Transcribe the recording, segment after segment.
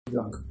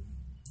Так.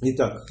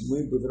 Итак,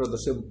 мы, Безрат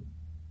Ашем,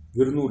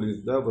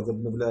 вернулись, да,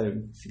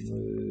 возобновляем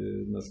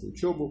нашу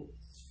учебу.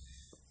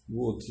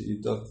 Вот,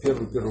 итак,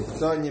 первый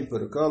Тани,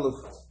 перек алеф.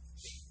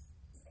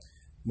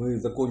 Мы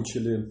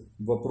закончили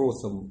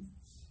вопросом,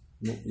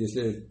 ну,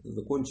 если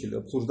закончили,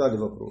 обсуждали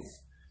вопрос,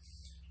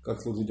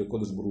 как служить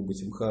Акодеш Барух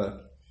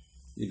бесимха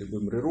или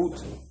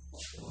бемрирут.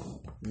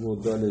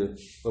 Вот, далее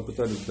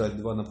попытались дать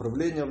два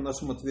направления в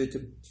нашем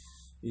ответе.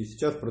 И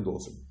сейчас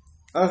продолжим.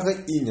 Ага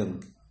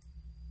инин.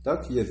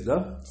 Так, есть,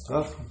 да?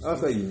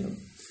 Ага инин.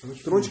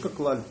 Строчка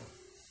клаль.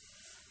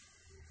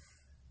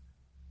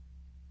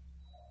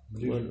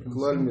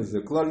 Клаль мезе.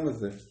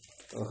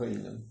 Ага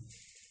инин.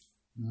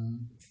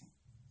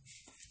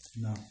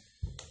 Да.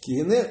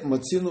 Кигене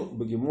мацину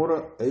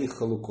багимора эй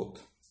халукот.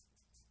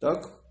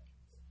 Так.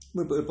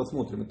 Мы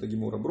посмотрим это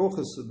Гемора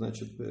Брохес,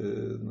 значит,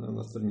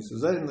 на странице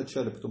Зайн в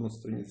начале, потом на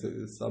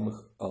странице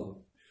самых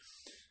алов.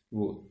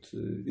 Вот.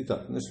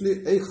 Итак, нашли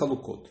эй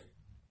халукот.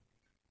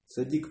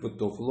 Цадик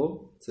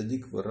ватофло,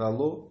 цадик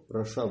варало,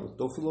 раша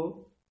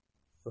ватофло,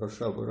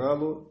 раша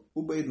варало,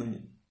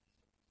 убейнани.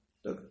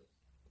 Так,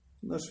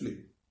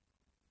 нашли.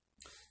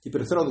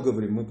 Теперь сразу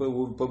говорим, мы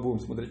будем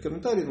смотреть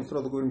комментарии, но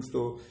сразу говорим,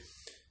 что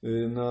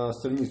на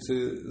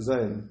странице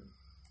Зайн,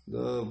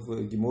 да,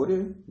 в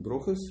Геморе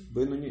Брохес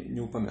Бейнуни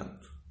не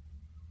упомянут.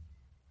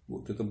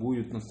 Вот, это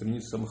будет на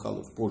странице самых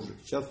алов позже.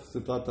 Сейчас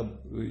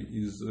цитата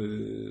из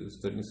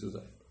страницы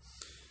Зайн.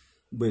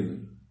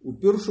 Бейнуни.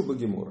 Упершу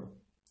Багемора.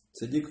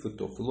 Цадик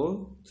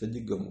ватофло,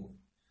 цадик гамур.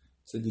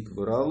 Цадик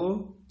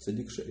варало,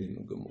 цадик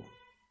шеэйну гамур.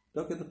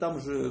 Так, это там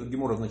же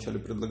Гемора вначале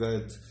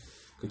предлагает,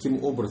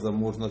 каким образом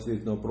можно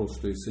ответить на вопрос,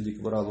 что есть цадик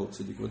варало,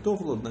 цадик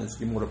ватофло. Значит,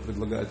 Гемора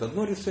предлагает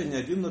одно решение,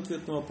 один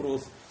ответ на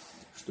вопрос,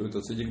 что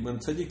это цадик бен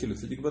цадик или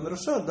цадик бен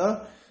раша,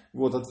 да.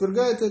 Вот,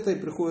 отвергает это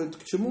и приходит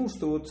к чему,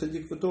 что вот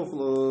цадик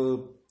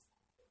ватофло,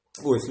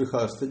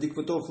 цадик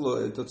ватофло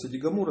это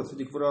цадик гамур, а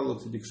цадик варало,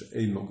 цадик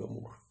шеэйну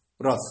гамур.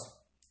 Раз.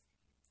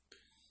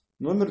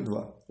 Номер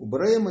два. У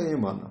Рея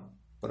Маимана,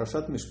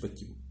 Парашат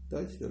Мишпатим.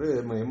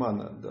 Рея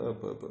Маимана, да,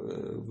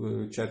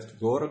 в части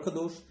Зоара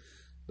Кадош,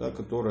 да,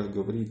 которая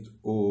говорит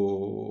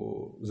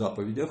о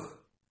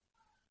заповедях.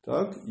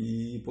 Так,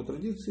 и по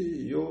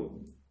традиции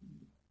ее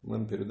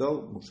нам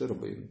передал Моше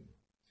Рабейну.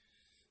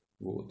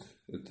 Вот,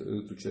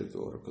 эту часть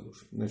Зоара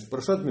Кадош. Значит,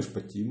 Парашат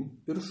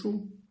Мишпатим,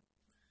 першу,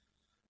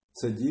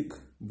 цадик,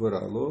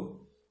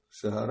 варало,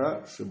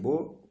 шагара,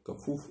 шибо,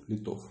 кафуф,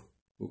 литов,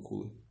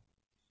 выкулы.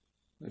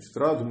 Значит,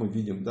 сразу мы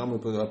видим, да, мы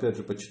опять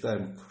же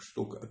почитаем,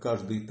 что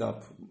каждый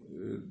этап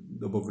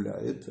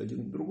добавляет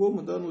один к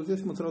другому, да, но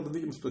здесь мы сразу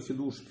видим, что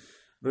хидуш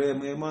Рея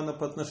Маимана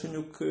по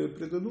отношению к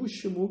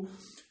предыдущему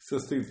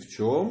состоит в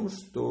чем,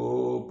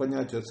 что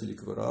понятие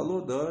цадик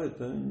варало, да,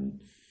 это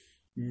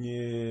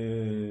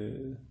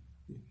не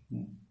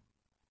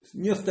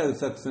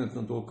ставится акцент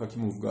на то, как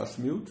ему в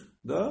гашмют,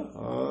 да,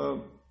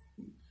 а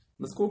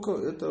насколько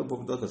это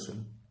бавдат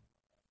Ашем,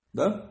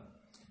 да,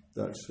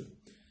 дальше,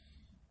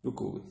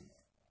 выкулы.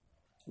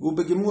 У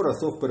Бегемора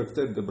сов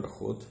перектет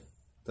дебрахот.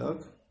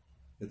 Так,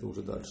 это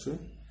уже дальше.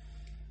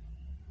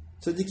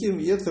 Цадиким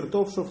ецер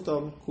тов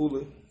шофтам,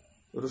 кулы.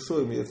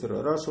 Решоем ецер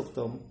ара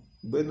шофтам.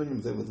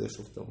 Бенуним зевазе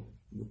шофтам,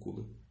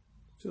 кулы.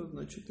 Все,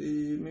 значит,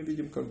 и мы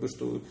видим, как бы,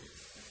 что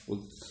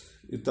вот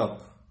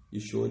этап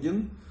еще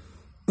один.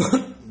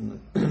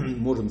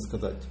 Можем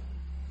сказать.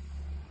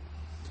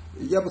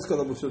 Я бы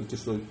сказал бы все-таки,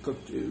 что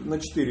на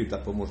 4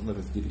 этапа можно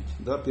разделить.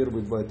 Да?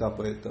 Первые 2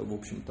 этапа это, в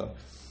общем-то,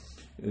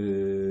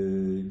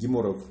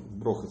 Гемора в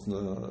Брохес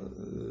на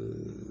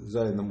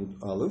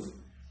Зайнамуд алеф,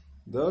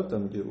 да,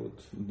 там где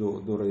вот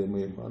до Рея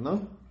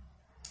Маимана.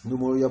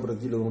 Думаю, я бы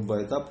разделил на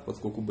 2 этапа,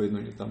 поскольку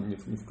Бейнуни там не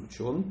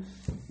включен.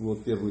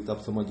 Вот первый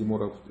этап сама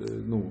Гемора,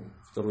 ну,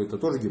 второй это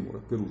тоже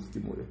Гемора, Перус в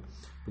Геморе.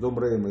 Потом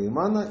Рея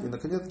Маимана и,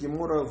 наконец,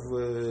 Гемора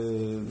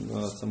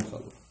на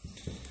Самхалу.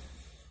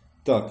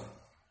 Так,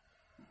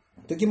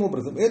 таким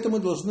образом, это мы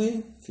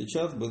должны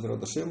сейчас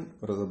Безрат Ашем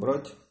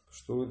разобрать,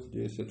 что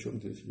здесь, о чем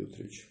здесь идет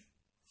речь.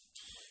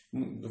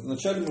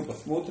 Вначале мы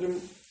посмотрим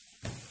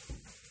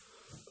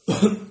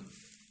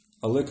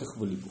Алеках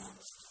Валибув.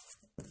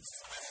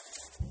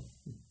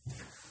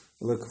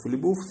 Алеках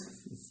Валибув,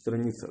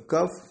 страница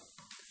Кав.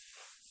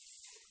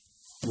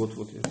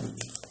 Вот я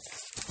значит.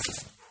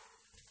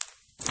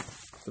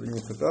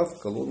 Страница Кав,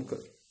 колонка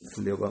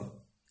слева.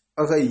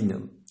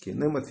 Агаинян.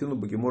 Кейнем Ацину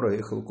Багемора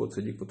ехал кот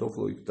садик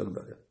потофло и так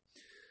далее.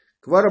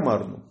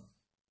 Кварамарну.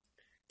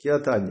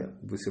 Киатания,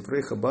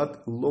 высифрей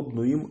хабат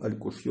лобнуим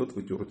аль-кушьот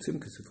ватюрцим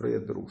кисифрея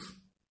друж.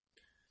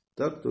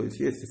 Так, то есть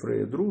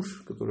сифрея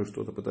друж, которые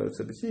что-то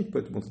пытаются объяснить,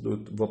 поэтому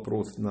задают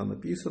вопрос на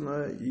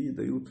написанное и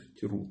дают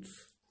тируц.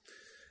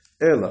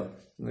 Эла,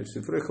 значит,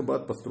 сифрей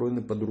хабат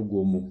построены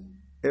по-другому.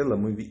 Эла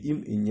мы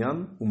виим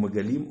иньян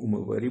умагалим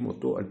умаварим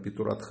ото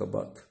аль-питурат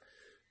хабат.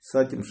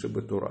 Сатим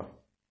шебетура.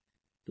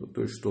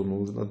 То есть, что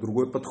нужно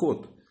другой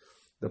подход.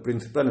 Да,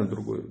 принципиально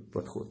другой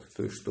подход.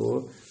 То есть,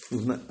 что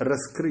нужно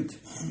раскрыть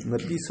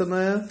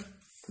написанное,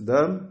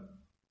 да,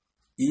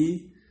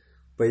 и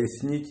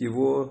пояснить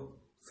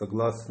его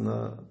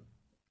согласно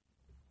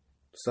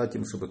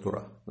Сатим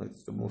Шабатура.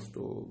 Потому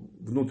что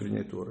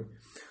внутренняя Торы.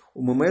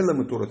 Умамейла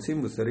мы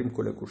Торацим высарим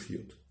коля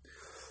кушьют.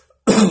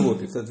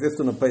 Вот, и,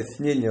 соответственно,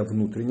 пояснение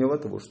внутреннего,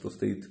 того, что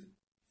стоит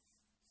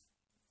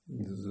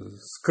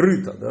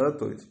скрыто, да,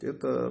 то есть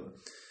это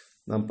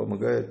нам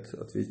помогает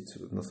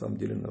ответить на самом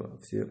деле на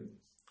все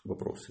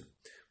вопросы.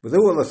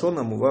 Вызову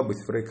Алашона Мува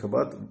Бисфрей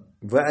Хабат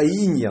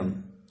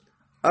Ваиньян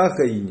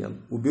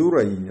Ахаиньян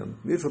Убиураиньян.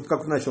 Видишь, вот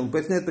как начал, он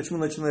поясняет, почему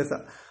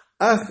начинается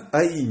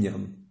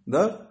Ахаиньян,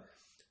 да?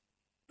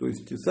 То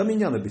есть сам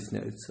Иньян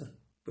объясняется.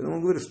 Поэтому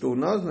он говорит, что у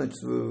нас,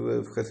 значит,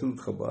 в Хасидут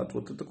Хабат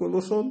вот такой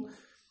лошон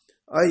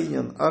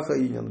Аиньян,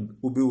 Ахаиньян,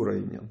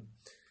 Убиураиньян.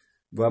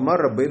 Вамар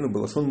Рабейну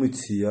Балашон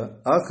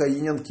Мытсия,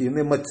 Ахаиньян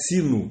Киене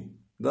Мацину.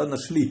 Да,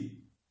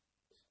 нашли.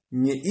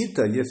 Не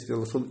Ита, если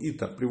лошон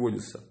Ита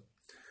приводится.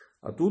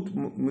 А тут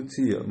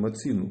Мытсия,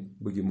 Мацину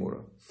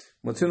Багимора.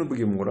 Мацину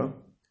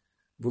Багимора.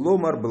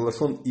 Вломар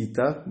Балашон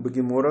Ита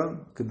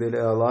Багимора,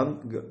 Каделя Алан,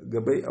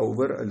 Габей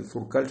Аувер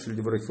Алисуркаль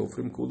Шельдеврайсов. В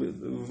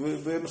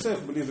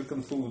МШ, ближе к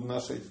концу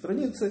нашей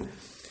страницы,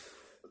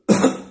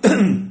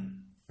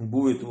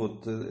 будет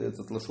вот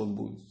этот лошон,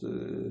 будет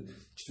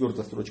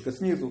 4-я строчка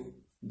снизу,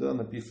 да,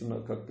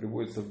 написано, как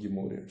приводится в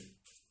Геморе.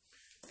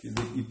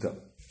 Ита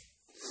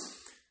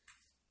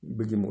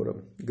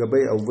Багимора.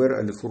 Габей Аувер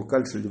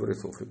Алисуркаль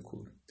Шельдеврайсов.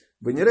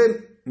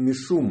 Венерель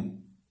Мишум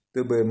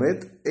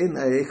ТБМет Эн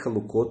Аэй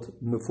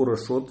Халукот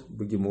Мефурашот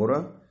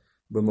Багимора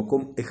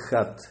Бамаком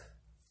Эхат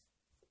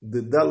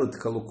Дедалет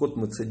Халукот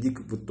Мацадик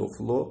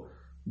Витофло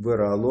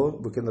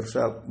Верало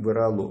Векенерша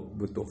Верало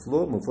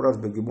Витофло Мефураж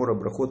Багимора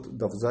Брахот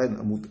Давзайн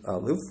Амут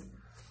Алеф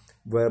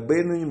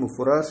Вабейнуни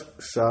Мефураж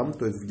Шам,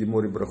 то есть в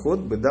Геморе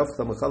Брахот Бедав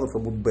Самахалов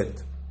Амут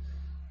Бет.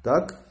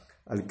 Так,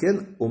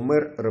 Алькен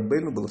Омер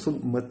Рабейну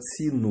Балашун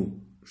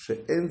Мацину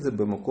Шеэнзе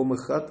Бамаком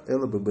Эхат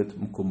Эла Бебет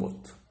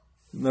Мкомот.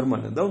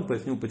 Нормально, да? Он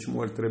пояснил, почему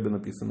в Аль-Требе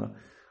написано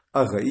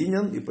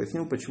Агаинян, и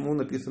пояснил, почему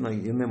написано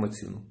Ине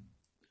Мацину.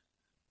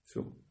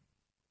 Все.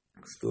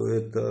 Что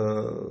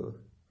это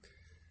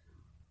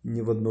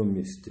не в одном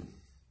месте.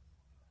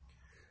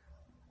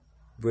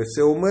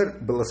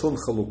 Весеумер Балашон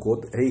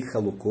Халукот, Эй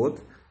Халукот,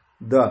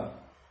 да,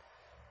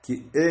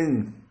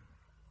 Киэн,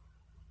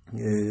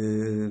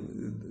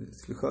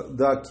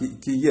 да,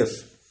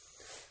 Киеш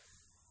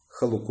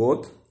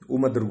Халукот,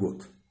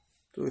 Умадргот.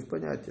 То есть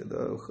понятие,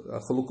 да,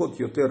 Халукот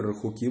Йотер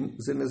Рахуким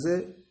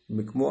Земезе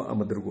Микмо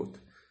Амадргот.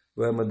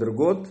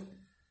 Амадргот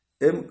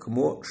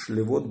Кмо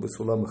Шлевот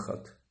Бесулам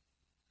Эхат.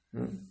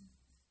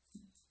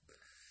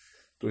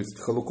 То есть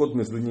Халукот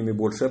между ними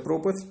большая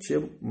пропасть,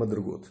 чем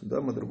Мадргот. Да,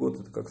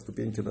 Мадргот это как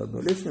ступеньки на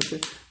одной лестнице.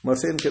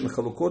 Машенкин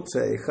Халукот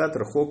Шаихат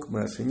Рахок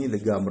Машини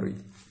Легамры.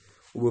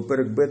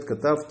 Убеперек Бет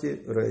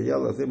Катавти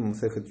Раяла Зем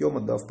Мсехат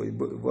Йома Дав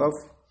Вав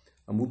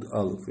Амуд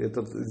Алеф.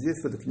 Это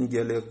здесь в этой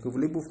книге Олег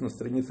Ковлибов на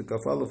странице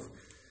Кафалов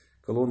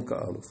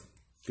колонка Алеф.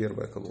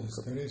 Первая колонка.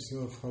 Скорее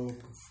всего,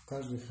 в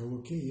каждой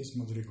халуке есть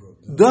мадригот.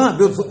 Да,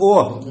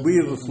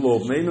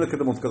 безусловно. Именно к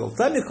этому он сказал.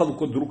 Сами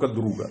халукот друг от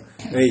друга.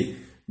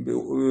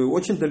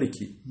 Очень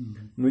далеки.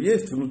 Но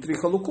есть внутри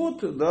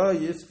халукот, да,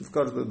 есть в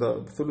каждой, да,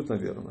 абсолютно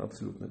верно,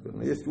 абсолютно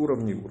верно. Есть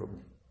уровни и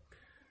уровни.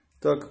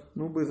 Так,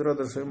 без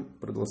радашем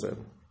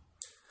продолжаем.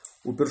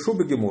 Упершу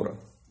Бегемора.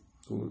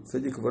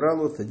 Садик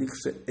Варалу, Садик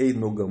Ше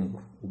Эйно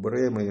Гамур.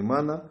 Убареема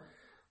Имана,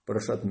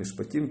 Парашат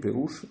Мишпатим,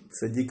 Пируш,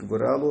 Садик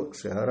Варалу,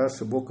 Шегара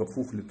Шибо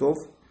Кафуф Литов,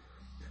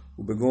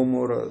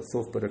 Убегомора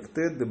Сов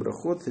Перектет,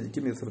 Дебрахот,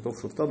 Садиким Ясратов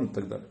Шуфтан и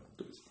так далее.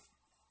 То есть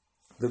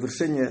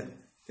завершение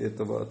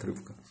этого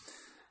отрывка.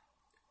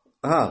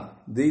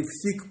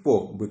 Дейвсик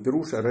по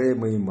Бепируш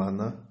Ареема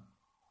Имана,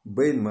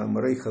 Бейн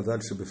Маамарей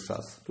Хазаль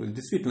Шебешас. То есть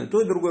действительно,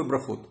 то и другой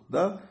брахот,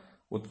 да?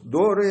 Вот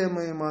до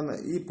Реема Имана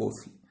и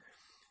после.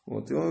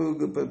 Вот. И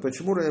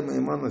почему Реема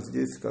Имана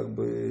здесь как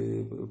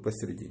бы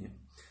посередине?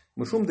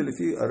 Мышум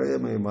Делифи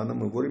Реема Имана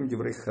мы говорим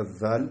Деврей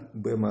Хазаль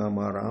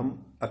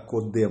Бемаамарам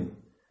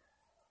Акодем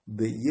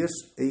Дееш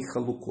Эй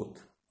Халукот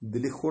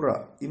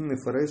Делихура Им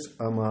Нефареш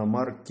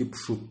Амаамар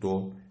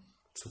Кипшуто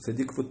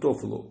Садик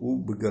Витофло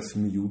У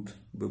Бегашмиют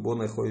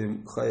Бебоной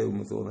Хаю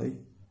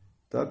Мезоной.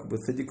 Так,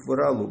 Садик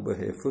Варалу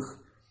Бегефих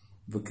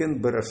Векен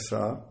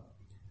Бераша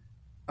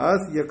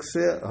Аз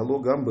якше гало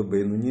гамбе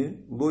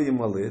бейнуни, ло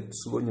ямалет,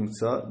 шло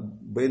немца,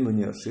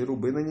 бейнуни аширу,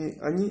 бейнуни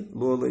ани,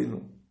 ло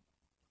алейну.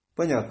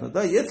 Понятно,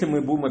 да? Если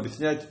мы будем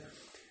объяснять,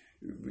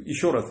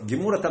 еще раз,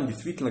 Гемора там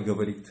действительно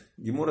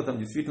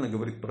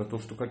говорит про то,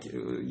 что как,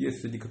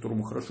 есть среди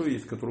которому хорошо,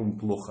 есть которому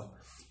плохо.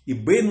 И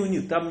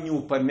бейнуни там не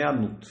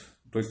упомянут.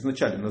 То есть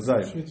вначале, на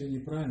займ. Это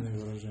неправильное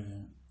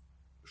выражение.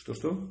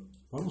 Что?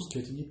 По-русски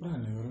это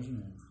неправильное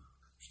выражение.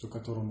 Что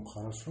которому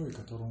хорошо и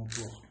которому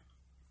плохо.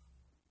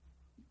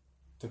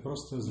 Это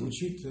просто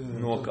звучит,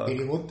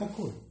 перевод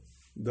такой.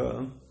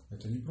 Да.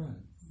 Это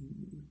неправильно.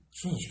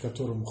 Что значит,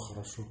 которому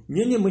хорошо?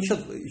 Не, мы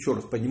сейчас, еще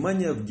раз,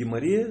 понимание в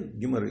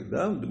Геморе,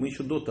 да, мы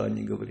еще до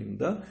Тани говорим,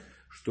 да,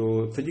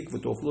 что Садик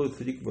Витофло и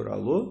Садик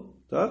Варало,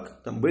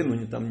 так, там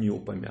Бейнуни там не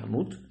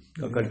упомянут,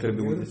 как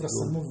Аль-Требе говорит про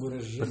само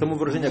выражение. Про само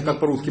выражение, как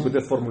по-русски бы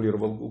ты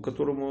сформулировал, у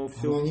которому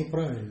все... Оно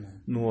неправильно.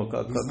 А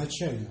как?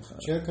 Изначально.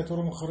 Человек,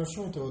 которому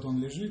хорошо, это вот он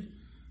лежит,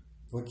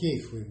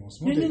 лакеев ему,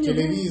 смотрит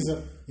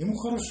телевизор, ему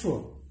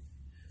хорошо.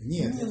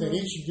 Нет, это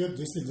речь идет,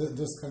 если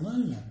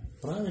досконально,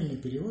 правильный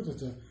перевод,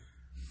 это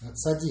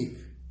цадик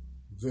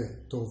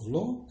в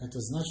товло, это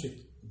значит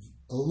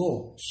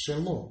ло,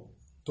 шело,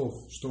 тов,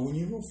 что у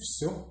него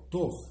все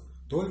тов,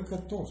 только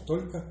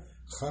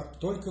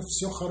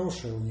все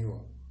хорошее у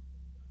него.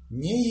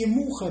 Не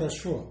ему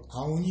хорошо,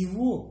 а у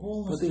него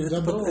полностью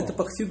добро. Это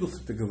по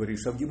Хсидусу ты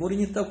говоришь, а в Геморе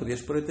не так, вот я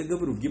же про это и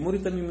говорю. В Геморе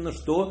там именно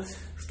что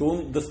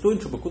он достоин,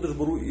 чтобы Кодеш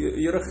Бару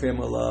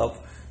Ерахем Алав,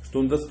 что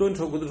он достоин,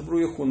 чтобы Кодеш Бару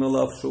Яхон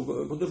Алав,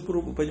 что Кодеш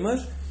Бару,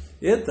 понимаешь,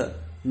 это,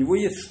 у него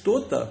есть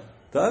что-то,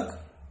 так,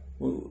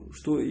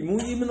 что ему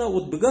именно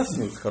вот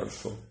бегашнус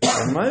хорошо,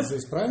 понимаешь? То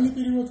есть правильный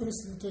перевод, то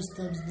есть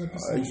там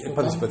написано,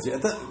 подожди,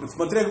 это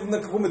смотря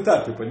на каком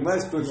этапе,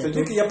 понимаешь? То есть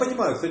садик, я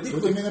понимаю, садик.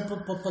 Тут именно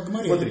по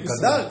Гмаре. Смотри,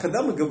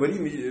 когда мы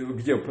говорим,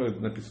 где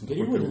написано?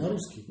 Переводе на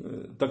русский.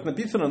 Так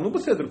написано,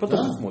 посмотрим,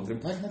 потом посмотрим.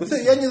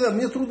 Я не знаю,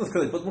 мне трудно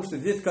сказать, потому что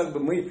здесь как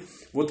бы мы,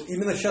 вот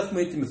именно сейчас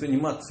мы этим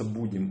заниматься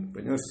будем,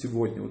 понимаешь,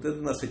 сегодня. Вот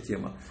это наша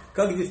тема.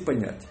 Как здесь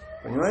понять,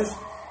 понимаешь?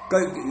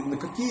 На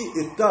какие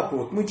этапы,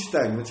 вот мы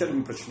читаем, вначале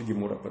мы прочли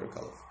Гемора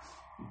Перекалов,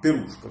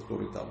 Перуш,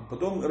 который там,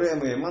 потом Рея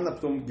Меймана,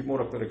 потом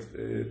Гемора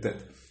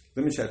Перектет.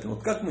 Замечательно.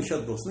 Вот как мы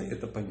сейчас должны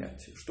это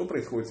понять, что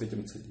происходит с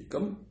этим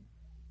цадиком,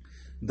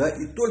 да,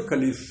 и только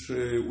лишь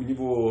у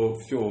него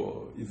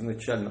все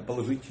изначально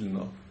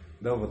положительно,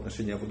 да, в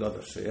отношении Авуда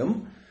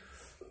Дашем,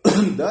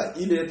 да,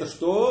 или это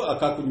что, а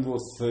как у него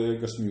с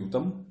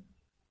Гашмиутом,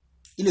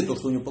 или то,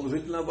 что у него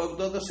положительно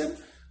Авуда Дашем,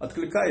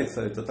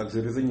 откликается, это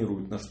также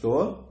резонирует на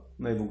что?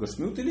 На его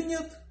гашмют или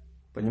нет.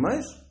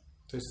 Понимаешь?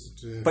 То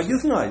есть, поди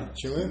знай.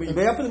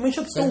 Мы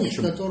сейчас цадик,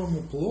 учим.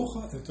 которому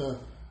плохо, это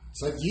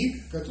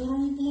цадик,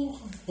 которому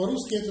плохо.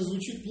 По-русски это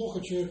звучит плохо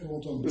человеку.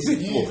 Вот он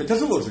жить плохо,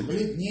 тяжело жить.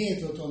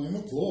 Бледнеет, вот он,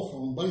 ему плохо,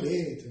 он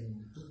болеет.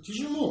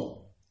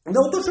 Тяжело. Да,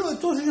 вот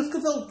тоже я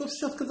сказал, тоже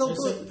я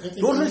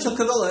сейчас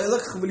сказал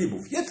Айлах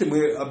Хвлибов. Если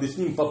мы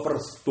объясним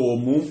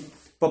по-простому,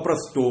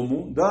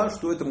 да,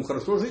 что этому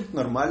хорошо жить,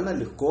 нормально,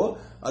 легко,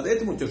 а до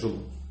этому тяжело.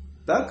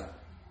 Так?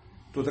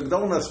 То тогда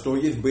у нас что?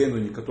 Есть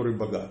Бейнуни, который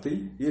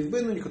богатый, есть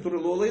Бейнуни, который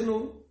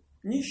Лолейну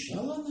нищий.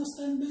 Да ладно,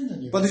 оставим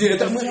Бейнуни. Подожди,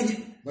 это мы...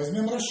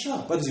 Возьмем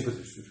Раша. Подожди.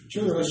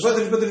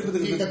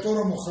 Подожди. И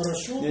которому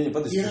хорошо,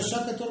 подожди. И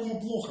Раша,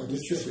 которому плохо. Не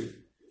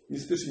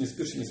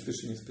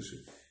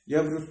спеши.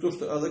 Я говорю то,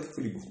 что Алек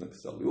Филиппов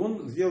написал. И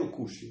он сделал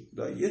куши.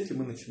 Да, если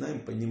мы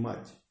начинаем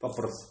понимать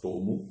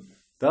по-простому,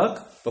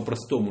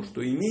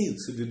 что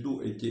имеется в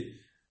виду эти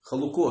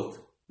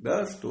халукот,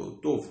 да, что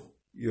Тов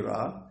и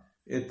Ра,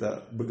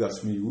 это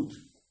Бегашмиют,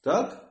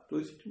 так? То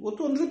есть, вот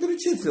он же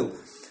перечислил,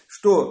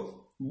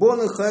 что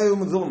Боны Хаю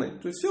Зоны,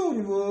 то есть все у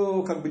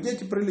него как бы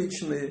дети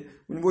приличные,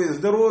 у него есть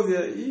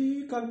здоровье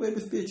и как бы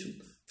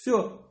обеспечен.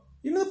 Все.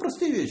 Именно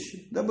простые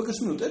вещи. Да,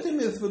 Бегашмиют. Это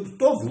имеется в виду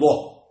то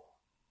зло.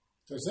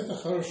 То есть это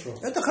хорошо.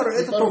 Это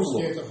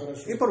по-русски это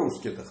хорошо. И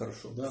по-русски это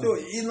хорошо. Да. Все.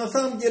 И на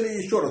самом деле,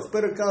 еще раз,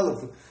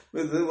 Перекалов,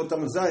 вот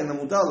там Зайна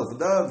Мудалов,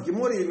 да, в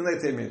Геморе именно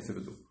это имеется в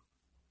виду.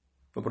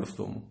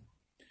 По-простому.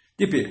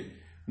 Теперь.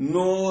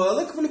 Но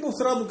Алек Филиппов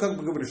сразу как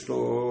бы говорит, что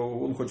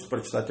он хочет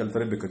прочитать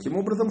Альтереби каким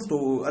образом,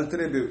 что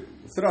Альтереби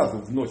сразу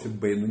вносит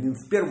Бейнуни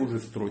в первую же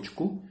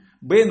строчку,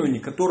 Бейнуни,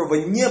 которого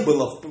не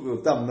было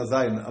там на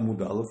Зайн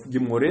Амудалов в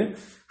Геморе,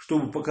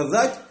 чтобы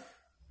показать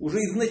уже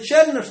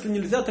изначально, что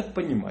нельзя так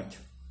понимать.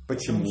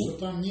 Почему?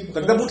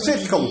 Тогда будет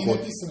 6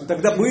 халукот.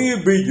 Тогда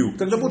будет бейдюк.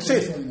 Тогда будет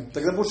 6.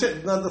 Тогда будет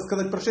 6. Надо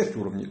сказать про 6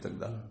 уровней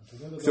тогда.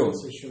 Все.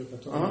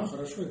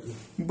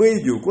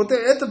 Бейдюк. Вот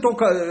это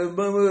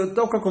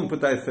то, как он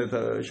пытается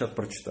это сейчас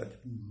прочитать.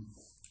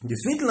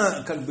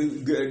 Действительно, как бы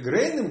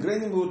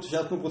Грейнем, вот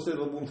сейчас мы после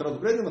этого будем сразу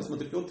Грейнем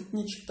смотреть, он это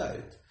не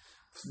читает.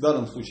 В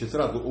данном случае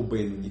сразу о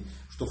Бейнуни.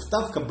 Что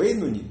вставка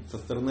Бейнуни со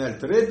стороны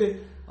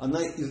Альтереби,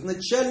 она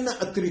изначально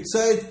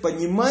отрицает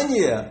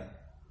понимание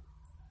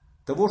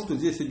того, что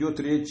здесь идет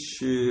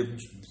речь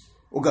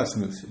о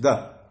Гашмиусе.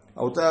 Да.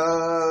 А вот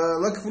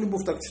Лаков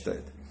Любовь так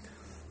читает.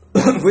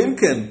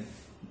 Вимкен.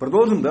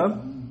 Продолжим,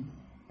 да?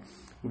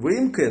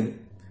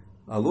 Вимкен.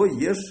 Алло,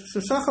 ешь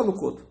шиша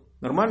халукот.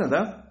 Нормально,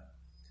 да?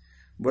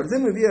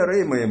 Вальзем и виа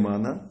рей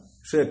маемана.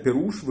 Ше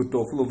перуш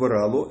витофло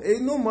варало.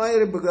 Эйно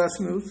майре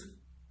бегашмиус.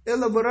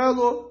 Эла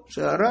варало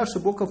шеара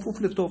шебока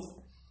фуфлетов.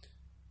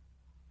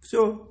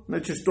 Все.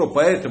 Значит, что?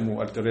 Поэтому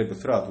Альтер-Ребе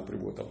сразу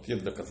приводит. Вот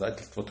есть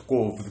доказательства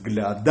такого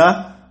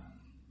взгляда.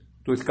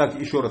 То есть, как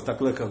еще раз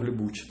так Леках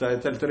Любу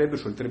читает Альтер-Ребе,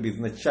 что Альтер-Ребе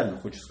изначально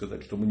хочет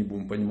сказать, что мы не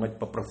будем понимать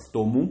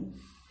по-простому.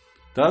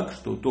 Так,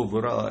 что то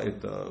выра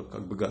это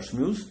как бы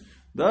Гашмиус.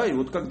 Да, и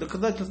вот как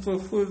доказательство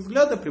своего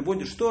взгляда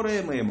приводит что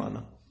Рея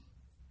Меймана.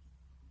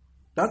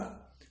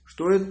 Так?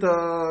 Что это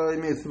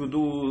имеется в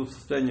виду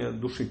состояние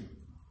души.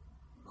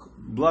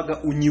 Благо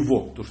у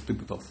него, то, что ты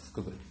пытался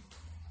сказать.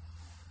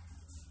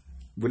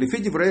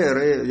 Валифи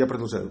диврей, я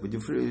продолжаю.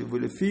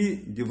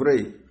 Валифи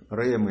диврей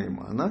Рея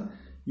Меймана.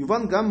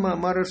 Юван гамма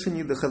амара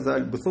шенида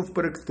хазаль. Бесов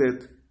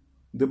перектет.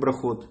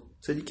 Дебрахот.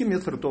 Цадики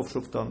месртов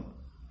шофтан.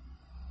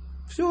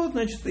 Все,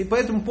 значит, и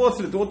поэтому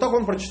после того, вот так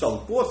он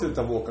прочитал, после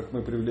того, как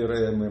мы привели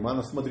Рея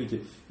Меймана,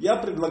 смотрите, я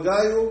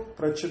предлагаю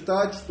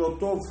прочитать, что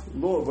тов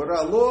ло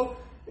вера ло,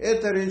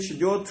 это речь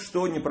идет,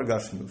 что не про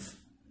гашмиус.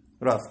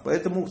 Раз,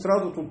 поэтому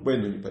сразу тут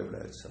бейну не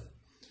появляется.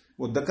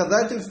 Вот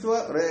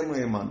доказательство Рея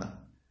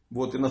Меймана.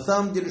 Вот, и на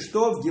самом деле,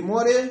 что в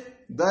Геморе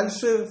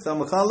дальше,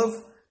 самых алеф,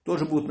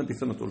 тоже будет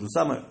написано то же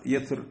самое,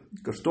 ецер,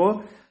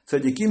 что?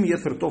 Цадиким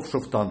ецер тов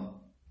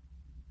шофтан.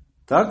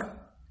 Так?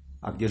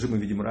 А где же мы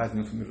видим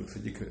разницу между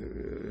цадик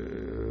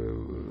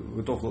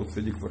вытофло и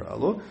цадик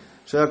врало?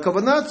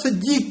 Шеакавана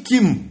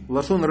цадиким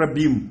лашон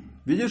рабим.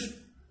 Видишь?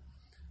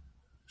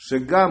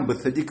 Шегам бы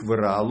цадик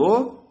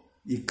врало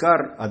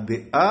икар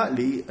адеа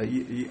ли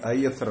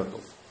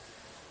аесратов.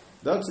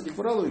 Да, цадик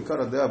врало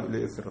икар адеа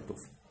ли аесратов.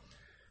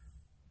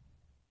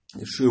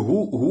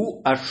 Шигу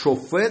гу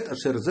ашофет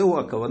ашерзеу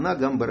акавана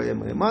гамбарая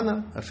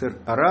маймана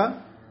ашер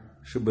ара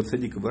шебе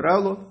цадик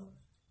врало.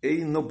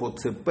 Эйно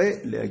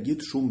поцепе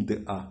леагит шум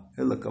деа.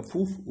 Эла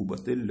кафуф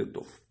убатель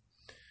летов.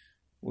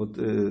 Вот,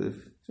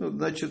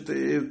 значит,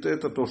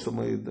 это то, что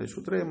мы, значит,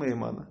 вот Рея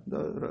Меймана.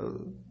 Да,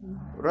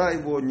 Ра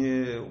его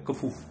не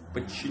кафуф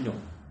подчинен.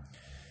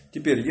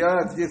 Теперь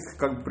я здесь,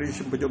 как бы, прежде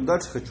чем пойдем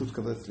дальше, хочу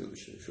сказать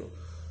следующее еще.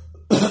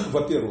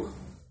 Во-первых,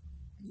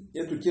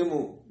 эту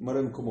тему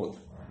Марен Кумот,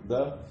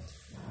 да,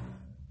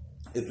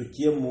 эту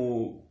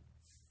тему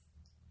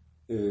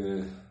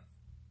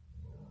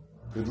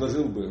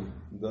предложил бы,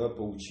 да,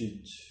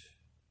 поучить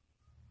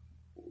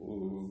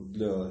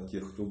для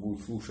тех, кто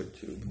будет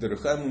слушать в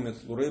Дерехайму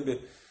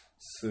Мецлуребе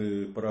с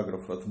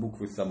параграфа от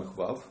буквы самых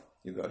вав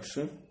и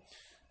дальше.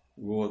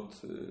 Вот.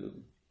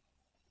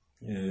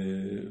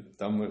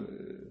 Там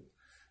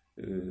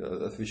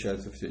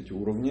освещаются все эти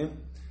уровни.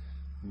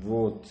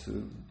 Вот.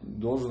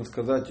 Должен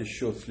сказать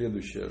еще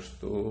следующее,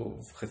 что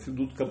в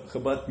Хасидут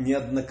Хаббат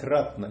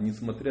неоднократно,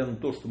 несмотря на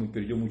то, что мы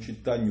перейдем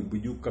учить Таню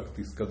Бедюк, как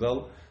ты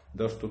сказал,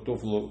 да, что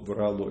тофло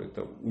врало,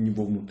 это у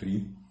него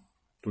внутри.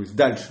 То есть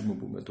дальше мы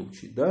будем это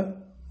учить,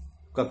 да?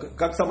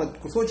 Как сам этот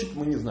кусочек,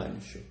 мы не знаем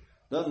еще.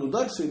 Да? Но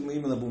дальше мы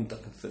именно будем так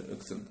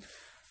акцент.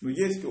 Но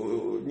есть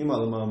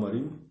немало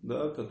маамарим,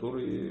 да,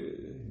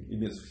 которые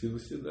имеют в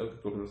Хидусе, да,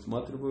 которые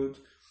рассматривают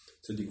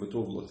цадик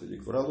ватовло,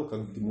 цадик врало,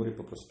 как в Геморе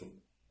по-простому.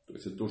 То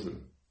есть это тоже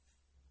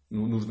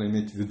нужно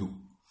иметь в виду.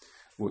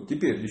 Вот.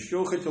 Теперь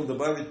еще хотел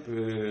добавить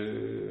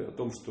о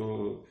том,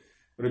 что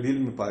Раби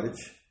Ильмы Парич,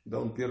 да,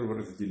 он первый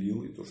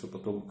разделил, и то, что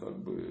потом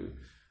как бы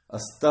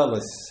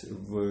осталось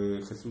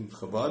в Хасидут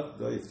Хаббат,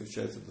 да, и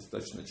встречается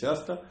достаточно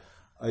часто,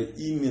 а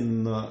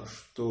именно,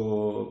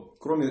 что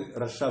кроме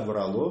Раша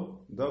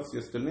Врало, да, все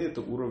остальные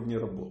это уровни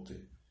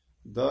работы.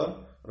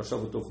 Да, Раша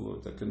Ватофло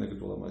это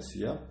Кенегет Улама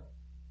Асия,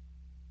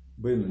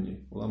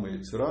 Бейнуни Улама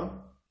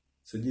Яцера,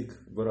 Цадик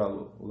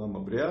Врало Улама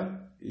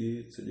Бря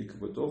и Цадик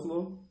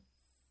Ватофло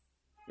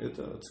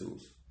это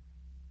Ацилус.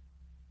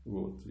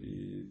 Вот.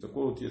 И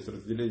такое вот есть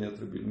разделение от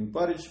Раби Ильмы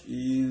Парич.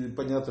 И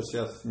понятно,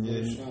 сейчас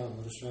не...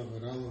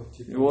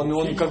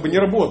 Он как бы не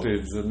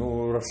работает же.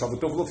 Но Раша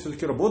Ватофло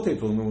все-таки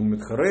работает. Он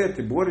медхарет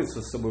и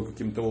борется с собой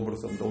каким-то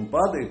образом. Да, он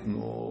падает,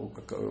 но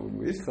у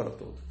него есть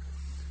харатот.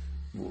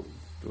 Вот.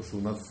 То, что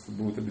у нас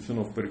будет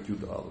объяснено в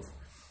Перекюд Алеф.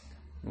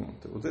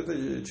 Вот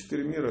это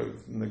 4 мира.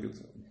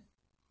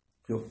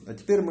 Все. А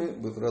теперь мы,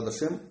 Безрат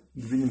Ашем,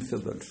 двинемся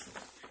дальше.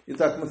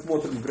 Итак, мы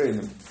смотрим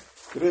Грейнем.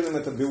 Грейнем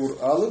это Беур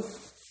Алеф.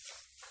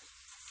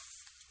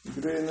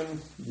 Грейнем,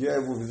 я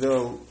его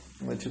взял,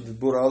 значит,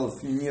 Беур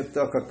Алеф не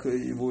так, как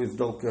его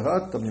издал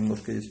Кегат, там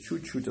немножко есть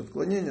чуть-чуть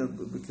отклонения,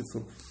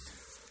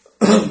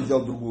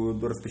 взял другую,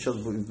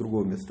 распечатал из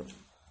другого места.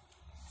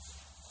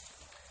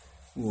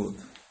 Вот,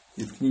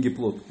 из книги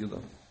Плотки,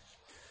 да.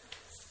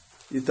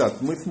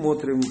 Итак, мы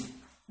смотрим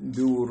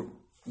Беур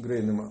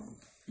Грейнема,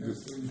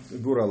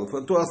 Беур Алеф.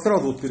 А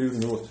сразу вот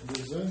переверни, вот.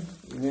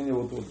 Не,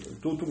 вот.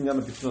 Тут у меня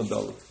написано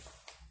Далет.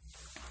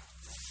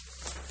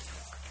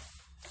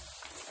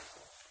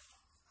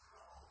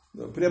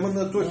 Да, прямо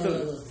на то,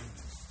 что...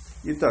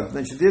 Итак,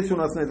 значит, здесь у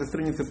нас на этой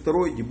странице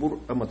второй Дибур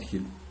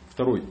Аматхиль.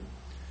 Второй.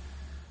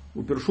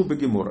 Упершу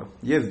Бегемора.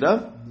 Есть,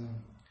 да?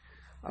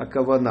 А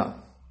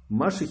Кавана.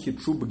 Маши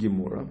хитшу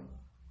Бегемора.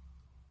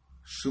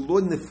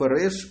 Шилой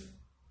нефареш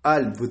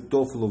аль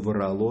витофло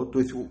врало. То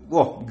есть,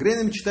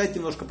 Грейнем читает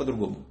немножко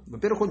по-другому.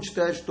 Во-первых, он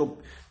читает, что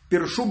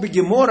першу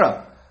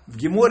Бегемора в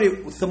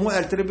Геморе самой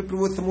Аль-Тереби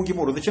приводит саму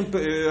Гемору. Зачем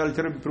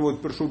Аль-Тереби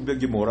приводит першу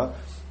Бегемора?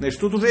 Значит,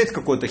 тут уже есть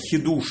какой-то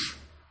хидуш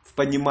в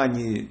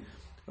понимании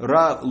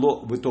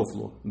ра-ло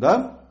витофло,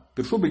 да?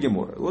 Першу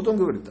Бегемора. Вот он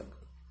говорит так.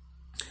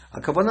 А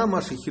кавана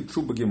маши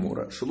хитшу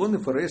Бегемора, шелоны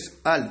фареш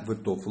аль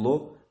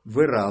витофло,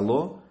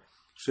 верало,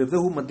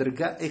 шевегу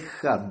мадрига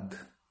эхад,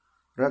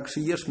 рак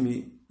шиеш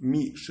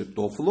ми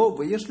шетофло,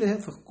 ваеш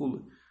легефах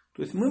кулы.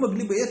 То есть мы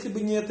могли бы, если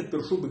бы не это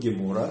першу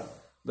Бегемора,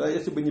 да,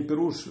 если бы не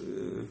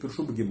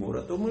першу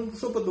Бегемора, то мы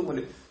что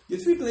подумали?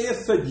 Действительно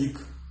есть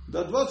садик,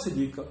 да, 2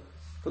 садика,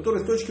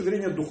 которые с точки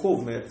зрения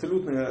духовной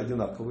абсолютно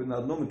одинаковые, на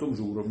одном и том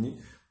же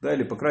уровне, да,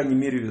 или, по крайней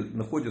мере,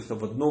 находятся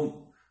в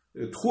одном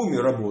тхуме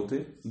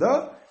работы,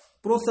 да,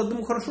 просто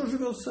одному хорошо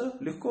живется,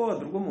 легко, а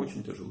другому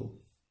очень тяжело.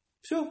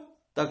 Все.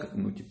 Так,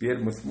 ну теперь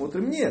мы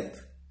смотрим, нет.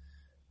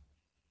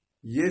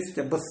 Есть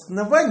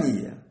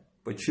обоснование,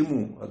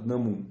 почему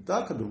одному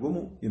так, а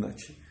другому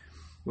иначе.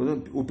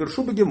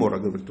 Упершу бегемора,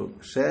 говорит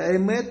он,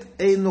 шаэмет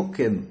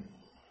эйнокен.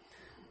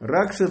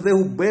 Рак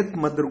шезеу бет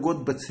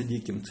мадргот бет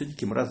цадиким.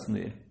 Цадиким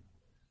разные.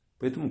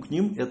 Поэтому к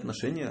ним и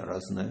отношение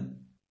разное.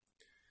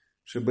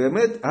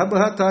 Шебемет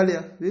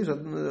абагаталия. Видишь,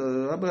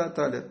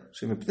 абагаталия.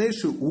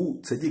 Шемепнейши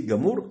у цадик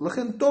гамур.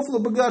 Лахен тофло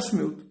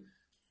багашмют.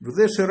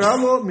 Взе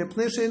ширало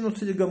мепнейши эйну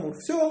цадик гамур.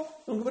 Все.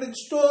 Он говорит,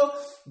 что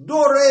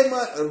до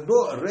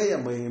Рея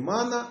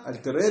Маимана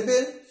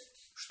Альтеребе,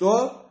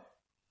 что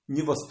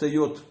не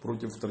восстает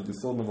против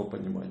традиционного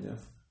понимания.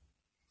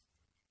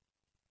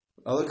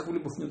 Аллах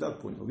Хулибов не так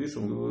понял. Видишь,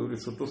 он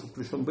говорит, что то, что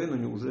включен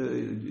Бейнуни, уже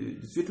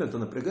действительно это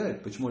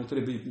напрягает. Почему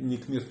Аль-Тареби не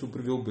к месту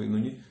привел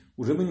Бейнуни?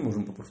 Уже мы не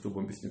можем по-простому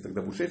объяснить.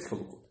 Тогда будет 6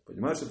 халукот.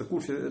 Понимаешь,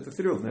 это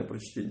серьезное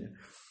прочтение.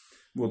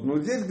 Вот. Но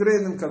здесь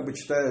Грейнем как бы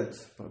читает,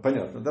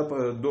 понятно, да,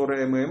 до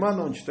Рея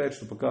Маймана он читает,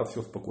 что пока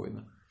все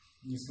спокойно.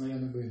 Несмотря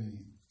на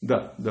Бейнуни.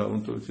 Да,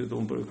 он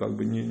как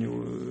бы не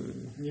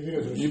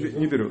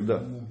берет,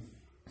 да.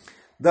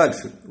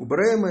 Дальше. У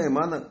Рея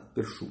Маймана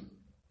першу.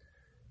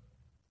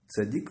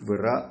 Цадик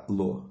вера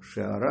ло.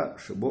 Шеара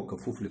шебо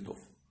кафуф литов.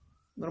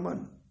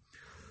 Нормально.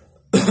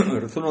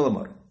 Рацон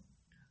аламар.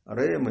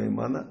 Рея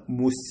Маймана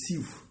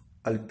мусив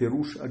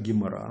альперуш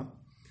агимара.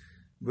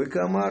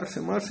 Векамар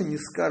шемаши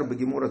нискар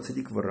багимора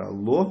цадик вера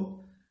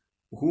ло.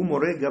 Гу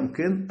море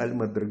гамкен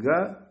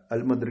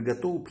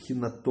аль-мадргато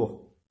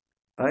упхинато.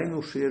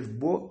 Айну шеш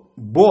бо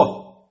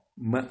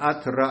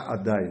маатра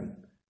адайн.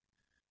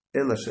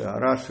 Эла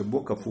шеара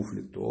шебо кафуф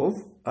литов.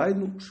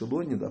 Айну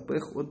шело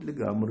недапех от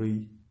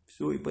легамры.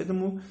 Все, и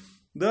поэтому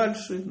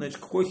дальше, значит,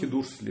 какой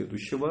хидуш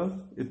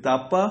следующего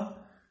этапа,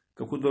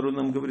 который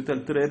нам говорит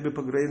Аль-Тареби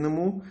по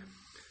Грейнему,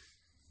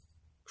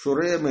 что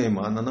Рея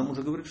Майман, она нам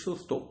уже говорит, что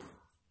стоп.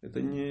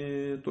 Это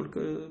не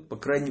только, по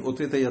крайней мере,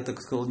 вот это я так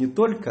сказал, не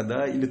только,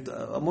 да, или,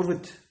 а может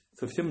быть,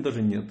 совсем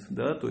даже нет,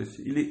 да, то есть,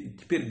 или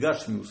теперь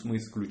Гашмиус мы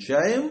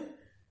исключаем,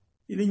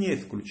 или не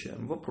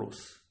исключаем, вопрос,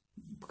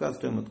 пока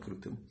оставим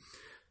открытым.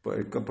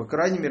 По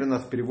крайней мере,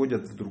 нас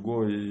переводят в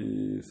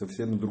другой,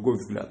 совсем другой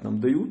взгляд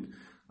нам дают,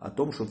 о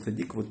том, что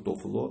цадик вот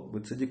тофло,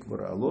 цадик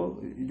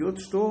варало, идет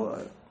что?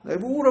 На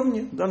его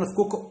уровне, да,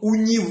 насколько у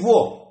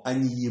него, а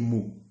не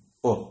ему.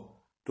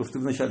 То, что ты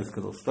вначале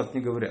сказал, что так не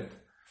говорят.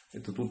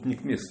 Это тут не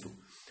к месту.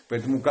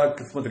 Поэтому, как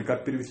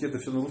перевести это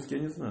все на русский,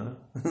 я не знаю.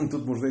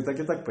 Тут можно и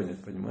так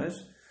понять, понимаешь?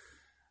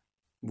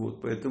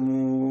 Вот,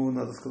 поэтому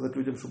надо сказать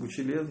людям, чтобы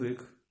учили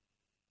язык.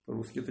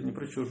 По-русски это не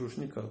прочешь уж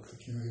никак.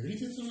 На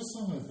иврите то же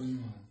самое, я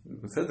понимаю.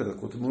 Это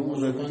так вот мы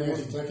можно понять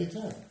и так, и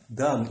так.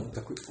 Да, но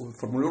такой,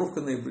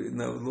 формулировка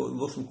на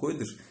лошен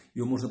койдыш,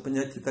 ее можно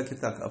понять и так,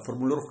 а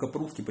формулировка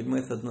по-русски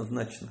понимается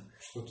однозначно.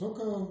 Что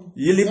только...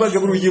 Я либо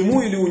говорю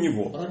ему, или у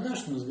него. Про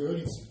Гашмиус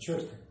говорится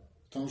четко.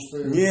 Потому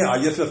что... Не, а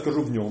если я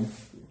скажу в нем?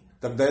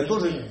 Тогда я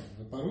тоже... Нет,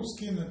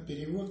 по-русски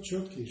перевод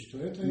четкий, что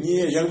это...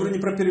 Не, я говорю не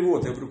про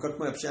перевод, я говорю, как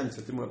мы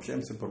общаемся, мы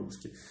общаемся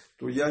по-русски.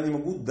 То я не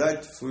могу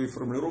дать в своей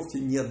формулировке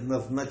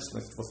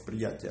неоднозначность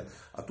восприятия.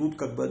 А тут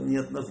как бы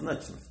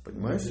неоднозначность,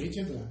 понимаешь?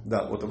 Видите, да.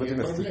 Да, вот об этом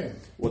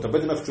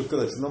я хочу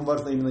сказать, что нам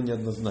важна именно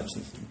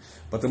неоднозначность.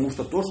 Потому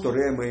что то, что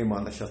Рея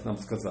Маймана сейчас нам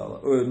сказала,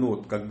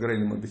 как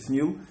Грейнем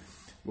объяснил,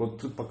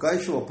 вот пока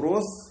еще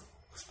вопрос,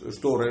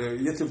 что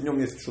если в нем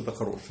есть что-то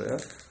хорошее,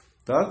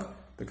 так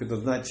это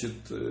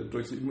значит, то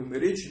есть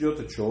речь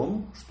идет о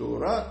чем? Что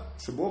ра,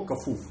 шибо,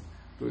 кафуф.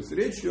 То есть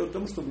речь идет о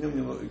том, что в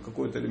нем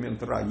какой-то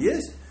элемент ра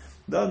есть,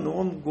 да, но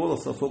он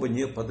голос особо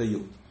не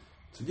подает.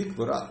 Цадик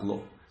вера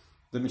ло.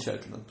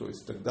 Замечательно. То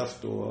есть тогда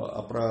что?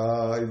 А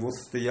про его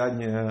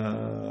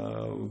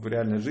состояние в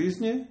реальной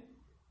жизни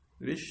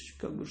речь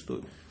как бы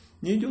что?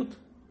 Не идет.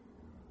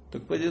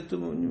 Так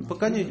поэтому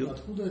пока не идет.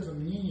 Откуда это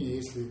мнение,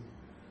 если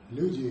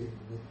люди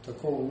вот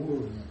такого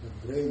уровня,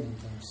 как Грейнем,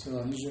 там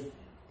все,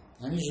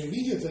 они же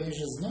видят, они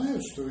же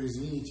знают, что,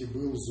 извините,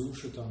 был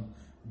Зуши, там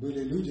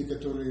были люди,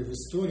 которые в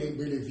истории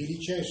были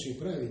величайшие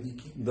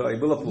праведники. Да, и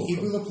было плохо. И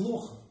было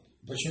плохо.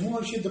 Почему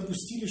вообще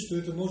допустили, что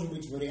это может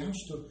быть вариант,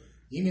 что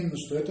именно,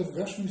 что это в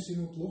Гашмиусе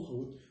ему плохо?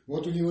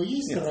 Вот у него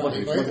есть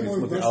смотри.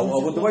 А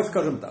вот давай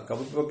скажем так.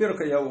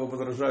 Во-первых, я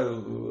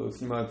возражаю,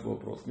 снимаю этот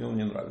вопрос. Мне он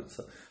не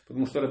нравится.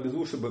 Потому что Раби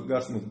Зуши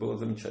Гашмиус было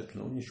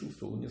замечательно. Он не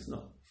чувствовал, он не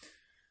знал.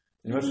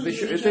 Понимаешь,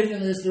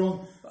 если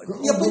он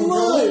я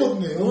понимаю,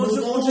 холодный, он был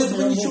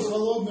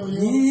холодный, у него...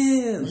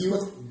 Нет.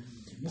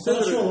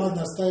 Хорошо,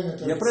 ладно, оставим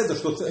это. Я про это,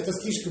 что... Это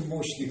слишком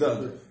мощный.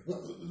 Да.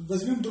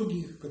 Возьмем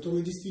других,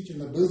 которые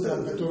действительно был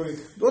там, который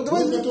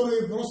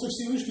просто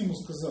Всевышнему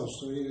сказал,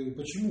 что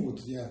почему вот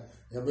я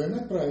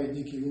БМ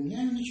праведник, и у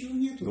меня ничего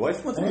нету. Давай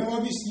смотри. Он ему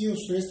объяснил,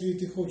 что если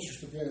ты хочешь,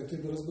 чтобы ты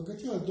бы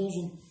разбогател, ты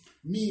должен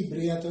ми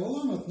брият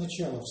алам от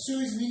начала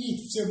все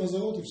изменить, все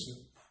мазаот и все.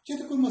 У тебя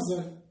такой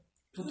мозаль.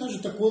 Вот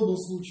даже такой был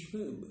случай.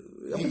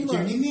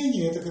 Тем не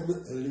менее, это как бы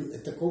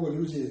такого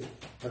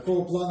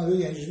плана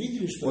люди, они же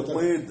видели, что вот это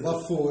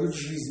в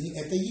жизни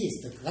это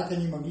есть. Так как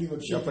они могли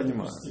вообще я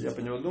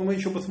понимаю. Но мы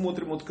еще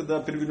посмотрим, вот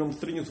когда переведем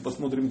страницу,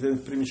 посмотрим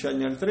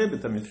примечание Аль-Треби,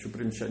 там есть еще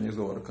примечание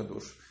Зоара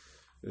Кадош,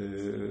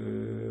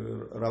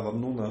 Рава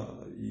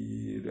Нуна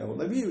и Рава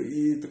Нави,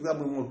 и тогда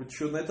мы, может быть,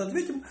 еще на это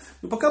ответим.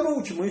 Но пока мы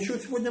учим, еще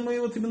сегодня мы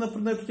вот именно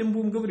на эту тему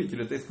будем говорить,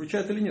 или это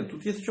исключает или нет.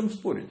 Тут есть о чем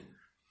спорить.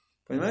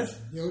 Понимаешь?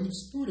 Я не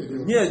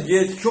спорю. Нет,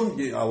 есть в чем.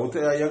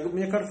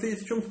 Мне кажется,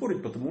 есть в чем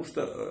спорить, потому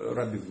что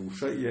Раби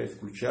Зуша, я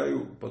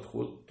исключаю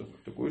подход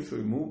такой, что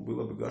ему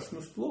было бы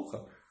гашнус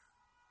плохо.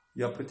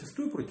 Я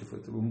протестую против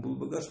этого. Ему было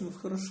бы гашнус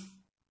хорошо.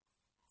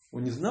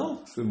 Он не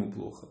знал, что ему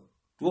плохо.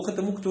 Плохо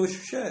тому, кто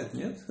ощущает,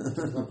 нет?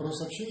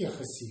 Вопрос вообще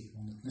яхаси,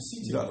 он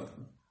относительный.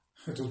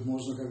 Да. Тут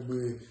можно как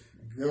бы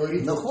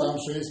говорить о том,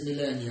 что есть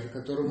миллионер,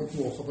 которому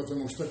плохо,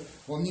 потому что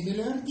он не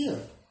миллиардер.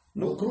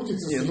 Он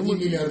крутится среди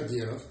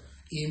миллиардеров.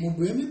 И ему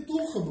бы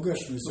плохо в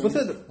гашнусе.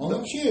 Он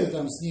вообще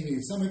там с ними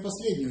самый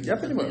последний я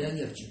понимаю.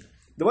 миллионерчик.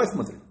 Давай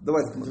смотри.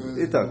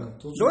 Итак,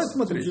 давай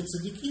смотри.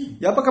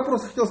 Я пока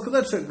просто хотел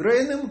сказать, что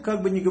Грейнем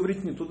как бы не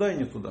говорит ни туда и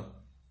ни туда.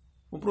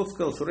 Он просто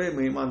сказал, что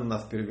Рейма Иман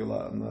нас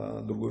перевела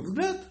на другой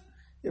взгляд.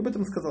 И об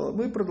этом сказала.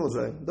 Мы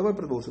продолжаем. Давай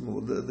продолжим его,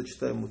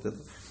 дочитаем вот это.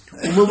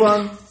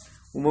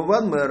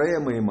 Умыван мы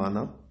Рейма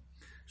Имана.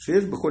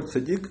 Шеешь бихоль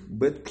цадик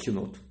бет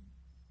пхинот.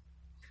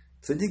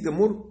 Цадик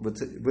гамур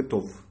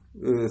ветов.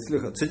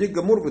 Цадик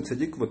гамур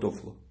вецадик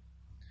ветофлу.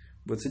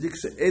 Вецадик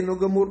шеэйну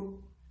гамур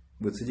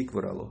вецадик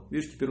варало.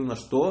 Видишь, теперь у нас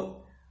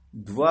что?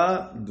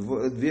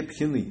 Две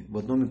пхины в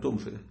одном и том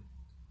же.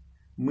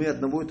 Мы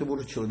одного и того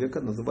же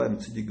человека называем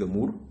цадик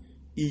гамур.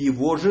 И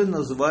его же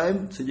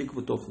называем цадик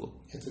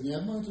ветофлу. Это не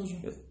одно и то же?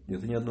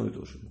 Это не одно и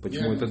то же.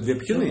 Почему это две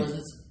пхины?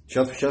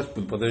 Сейчас,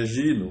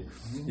 подожди.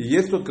 И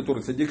есть тот,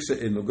 который цадик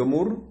шеэйну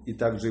гамур. И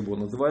также его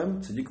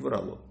называем цадик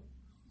варало.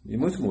 И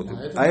мы смотрим.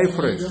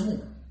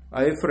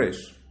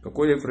 Аэфреш.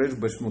 Какой Аэфреш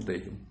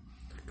бешмутейхим?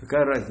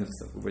 Какая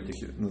разница в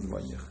этих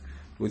названиях?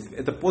 То есть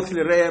это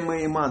после Рея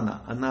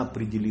Меймана она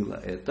определила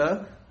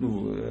это. Я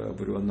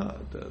говорю,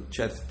 это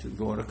часть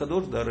Зоара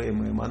Кадош, да, Рея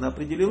Меймана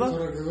определила.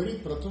 Которая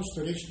говорит про то,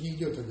 что речь не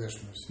идет о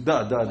гашнусе.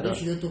 Да.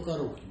 Речь идет только о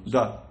рухе.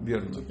 Да,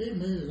 верно. Теперь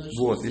мы,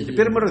 и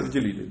теперь мы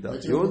разделили. Да.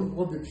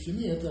 Обе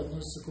пхины это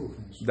относится к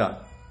рухнусу.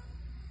 Да.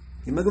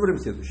 И мы говорим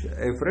следующее.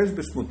 Аэфреш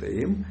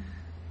бешмутейхим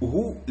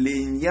гу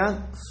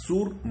линьян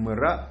сур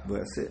мера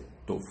вэсе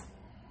тов.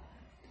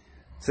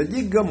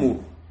 Цадик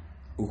гамур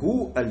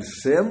гу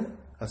альшем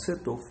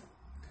асетов.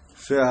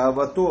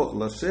 Шеавато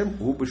лашем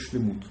гу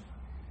бешлемут.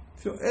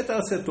 Все, это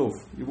асетов.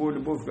 Его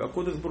любовь к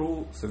Акодеш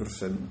Баруху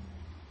совершенно.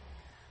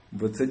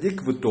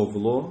 Цадик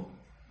витовло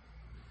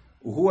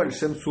гу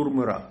альшем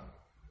сурмера.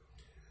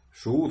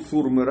 Шгу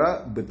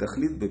сурмера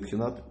бетахлит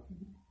бепхинат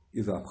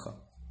изапха.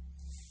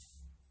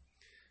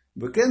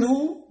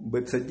 Векенгу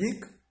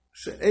бецадик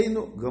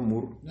шеэйну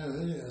гамур.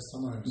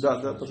 Остановимся.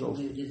 Да,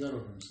 пожалуйста. Не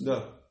торопимся.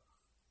 Да.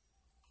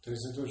 То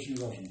есть это очень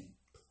важно.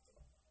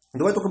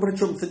 Давай только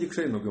прочтем цадик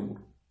шеэйну гамур.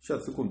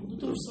 Сейчас, секунду.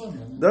 То же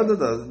самое. Да.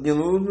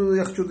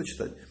 Я хочу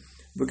дочитать.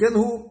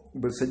 Векенгу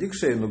бецадик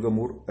шеэйну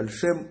гамур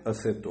альшем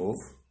асетов.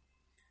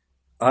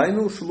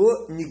 Айну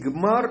шло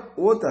нигмар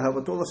от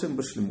агавато лашем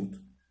башлемут.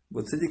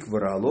 Вецадик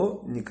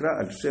варало никра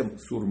альшем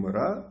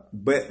сурмера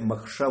бе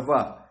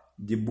махшава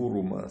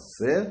дибуру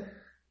маасе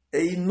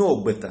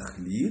эйно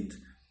бетахлит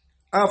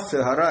авше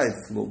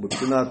гарает сло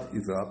бепинат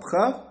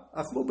изапха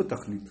ахло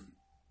бетахлит.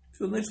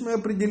 Все, значит, мы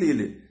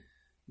определили.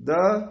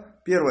 Да,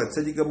 первое,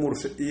 цадик гамур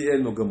и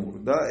эйно гамур.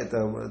 Да,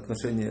 это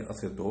отношение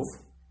асетов.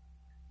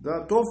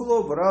 Да,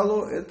 тофло,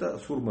 варало, это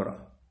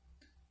сурмера.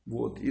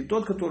 Вот. И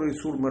тот, который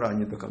сурмера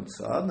не до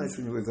конца, значит,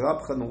 у него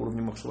изапха на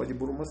уровне махшава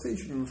дибуру маасе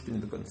еще немножко не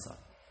до конца.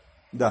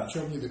 Да. В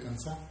чем не до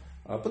конца?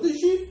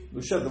 Подожди,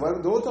 сейчас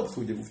давай вот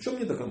обсудим. В чем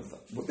не до конца?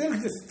 Во-первых,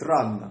 здесь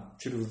странно,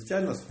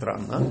 чрезвычайно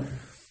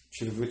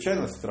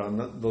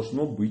странно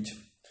должно быть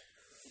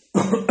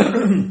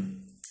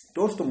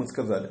то, что мы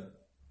сказали,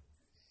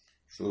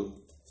 что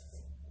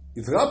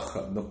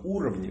израбха на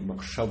уровне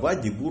махшава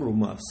дибуру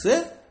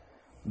маасе,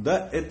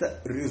 да,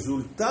 это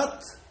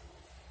результат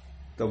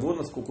того,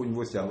 насколько у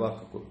него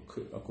сява к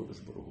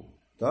Акодеш Баруху.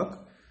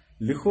 Так?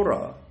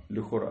 Лихора,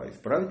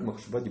 исправить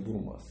махшава дибуру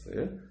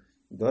маасе.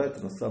 Да,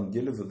 это на самом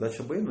деле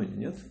задача Бейнони,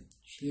 нет?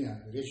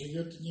 Нет, речь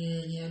идет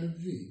не о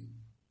любви.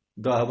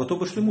 Да, вот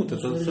башлемут,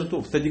 это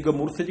сатов. Садик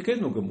гамур, садик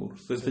эйну гамур,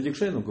 садик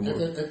шейну гамур.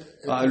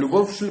 А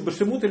любовь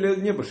башлемут или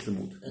не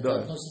башлемут?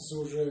 Это относится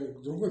уже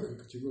к другой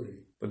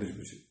категории.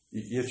 Подожди.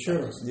 Еще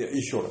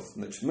раз.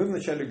 Значит, мы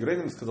вначале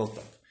Грейвен сказал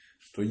так,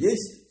 что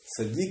есть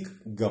садик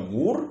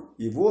гамур,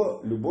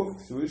 его любовь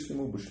к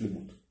Всевышнему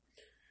башлемут.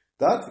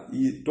 Так,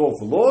 и то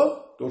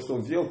вло, то, что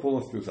он сделал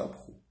полностью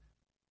запаху.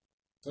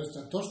 То есть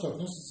то, что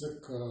относится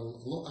к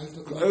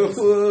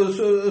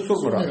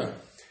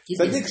сурмера.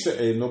 Садик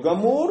шеэйну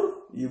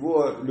гамур,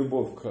 его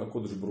любовь к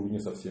Акодеш Баруху не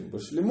совсем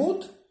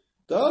башлемут,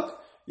 так,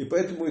 и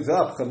поэтому и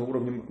запха на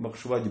уровне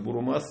махшава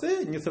дибуру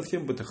маасе не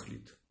совсем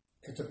бетахлит.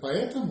 Это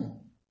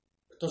поэтому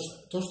то,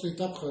 что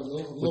этап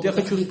вот я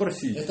хочу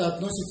спросить. Это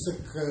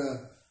относится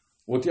к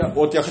Вот я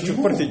хочу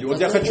спросить. Вот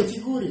я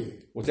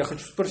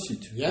хочу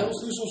спросить. Я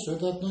услышал, что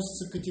это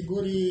относится к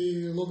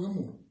категории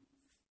логомур.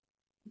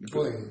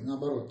 Ой,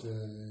 наоборот,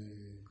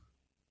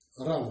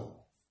 ралу.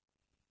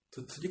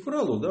 Цадик в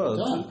ралу, да.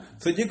 Да.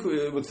 Цадик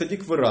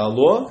в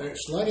ралу.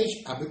 Шла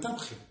речь об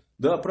этапхе.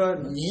 Да,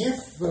 правильно. Не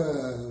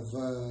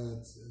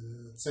в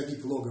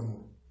цадик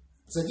логомур.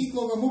 Цадик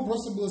логомур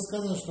просто было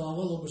сказано, что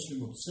авал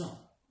обошлимут. Все.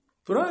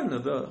 Правильно,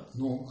 да.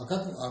 Ну,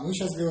 а мы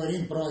сейчас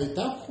говорим про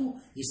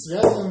этапху и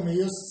связываем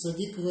ее с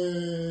цадик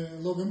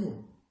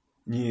логомур.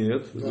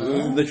 Нет.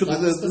 Да? Значит, Так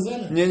вы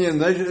сказали? Не,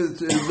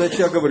 значит,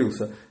 я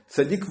оговорился.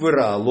 Цадик в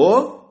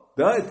ралу,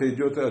 да, это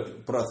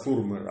идет про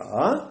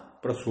сурмера,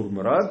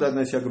 да,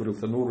 значит, я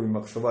оговорился. Нуру и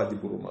махшава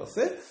дибуру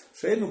масе,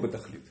 шейну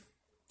бетахлит.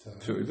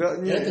 Все,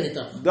 это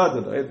этап. Да,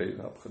 это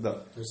этап, да.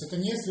 То есть это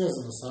не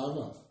связано с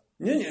авал.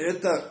 Не,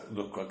 это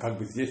как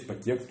бы здесь по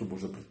тексту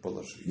можно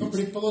предположить. Ну,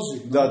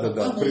 предположить. Да.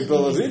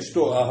 Предположить,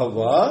 что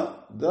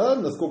агава, да,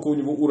 насколько у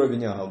него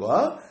уровень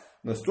агава,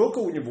 настолько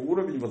у него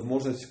уровень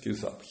возможности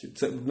кисапхи.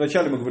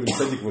 Вначале мы говорим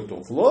цадик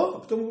вэтофло, а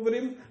потом мы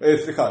говорим,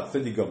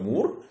 цадик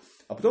гамур,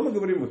 а потом мы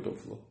говорим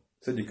вэтофло.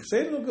 Цадик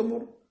шейну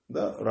гамур,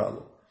 да,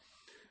 ралу.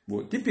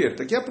 Вот. Теперь,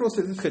 так я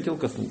просто здесь хотел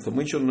коснуться.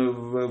 Мы еще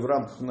в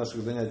рамках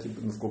наших занятий,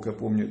 насколько я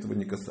помню, этого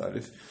не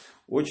касались.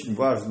 Очень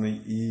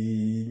важный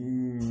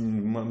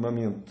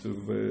момент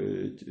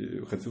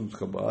в Хасидут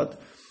Хаббат,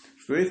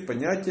 что есть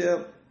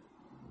понятие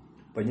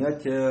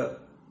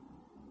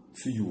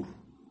циюр.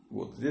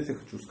 Вот здесь я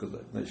хочу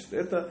сказать. Значит,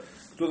 это,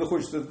 кто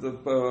захочет это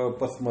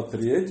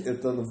посмотреть,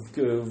 это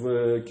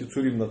в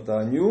Кицурим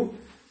Натанию,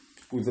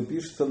 пусть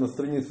запишется на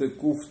странице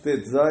Куф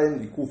Тет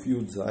Зайн и Куф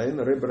Юд Зайн.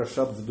 Ребе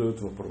Рашаб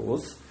задает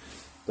вопрос.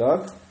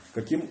 Так,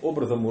 каким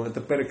образом, это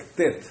перек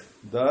Тет,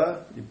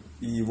 да,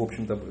 и в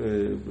общем-то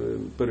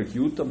перек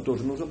Юд там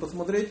тоже нужно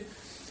посмотреть.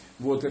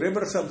 Вот, и Ребе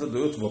Рашаб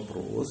задает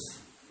вопрос,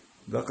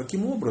 да,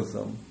 каким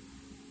образом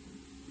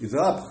из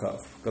Абха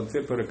в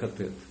конце перека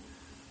Тет,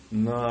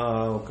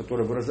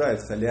 который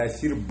выражается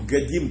Лясир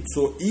бгадим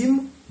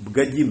цоим,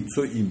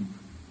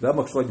 да,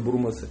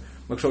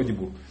 Махшава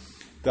дибур.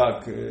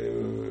 Так,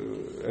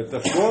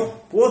 это что?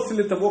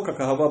 После того, как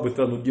агава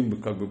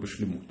бетанудим как бы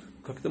бешлемут.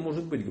 Как это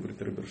может быть,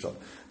 говорит Ребе Рашаб.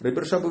 Ребе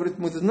Рашаб говорит,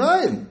 мы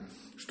знаем,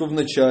 что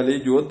вначале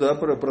идет, да,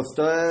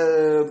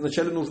 простая,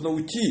 вначале нужно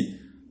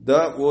уйти,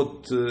 да,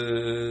 от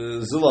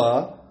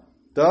зла,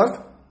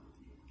 так,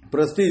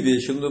 простые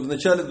вещи, но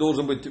вначале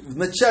должно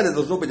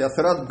быть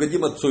асарат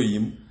бгадим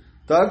ацоим,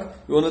 так,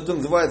 и он это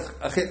называет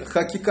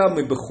хакикам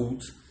и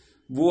бехут,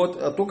 вот,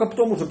 а только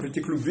потом уже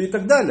прийти к любви и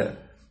так далее.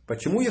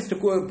 Почему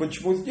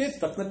здесь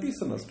так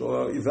написано,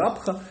 что из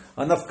Абха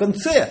она в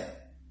конце,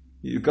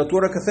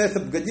 которая касается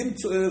бгадим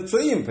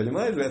цоим,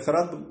 понимаете,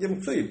 асарат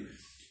бгадим цоим.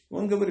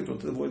 Он говорит,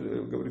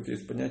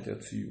 есть понятие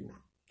циюр.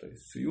 То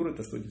есть циюр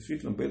это что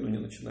действительно Бейну не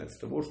начинает с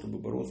того, чтобы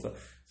бороться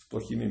с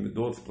плохими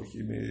медот, с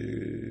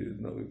плохими,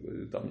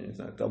 там, я не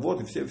знаю,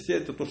 вот, и все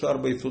это то, что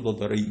арба и судо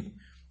дараим.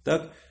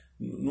 Так?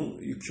 Ну,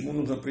 и к чему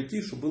нужно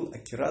прийти, чтобы был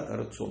акират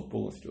арацион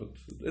полностью.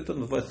 Это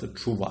называется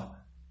чува.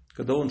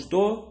 Когда он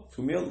что?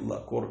 Сумел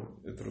лакор,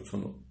 это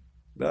рациону,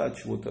 да, от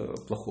чего-то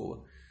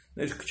плохого.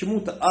 Значит, к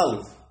чему-то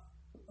алеф,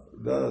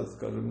 да,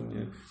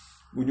 скажем,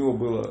 у него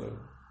было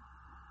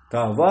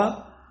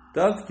таава,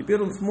 так,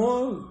 теперь он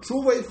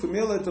чувой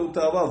сумел это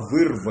таава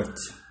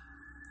вырвать.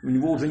 У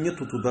него уже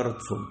нету туда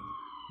рацион.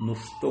 Но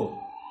что?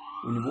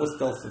 У него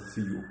остался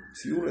циюр.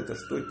 Циюр это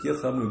что? Те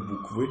самые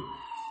буквы,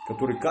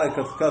 которые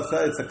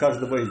касаются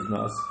каждого из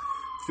нас.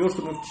 Все,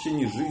 что мы в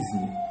течение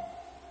жизни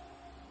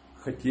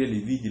хотели,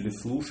 видели,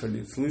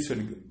 слышали,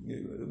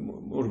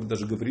 может быть,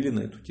 даже говорили на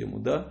эту тему,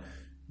 да?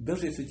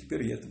 Даже если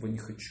теперь я этого не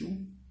хочу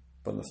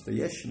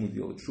по-настоящему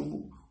делать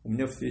шубу, у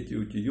меня все эти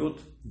утиот,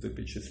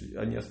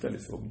 они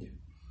остались во мне.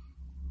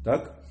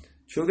 Так?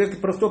 Человек,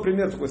 простой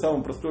пример, такой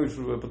самый простой,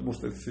 потому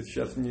что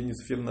сейчас не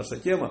совсем наша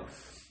тема,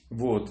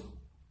 вот,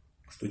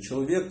 что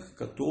человек,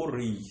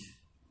 который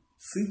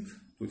сыт,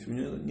 то есть у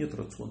него нет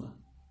рациона,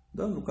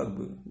 да, ну как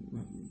бы,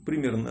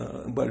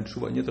 примерно, баль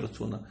шува, нет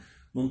рациона,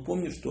 но он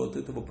помнит, что от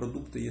этого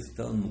продукта есть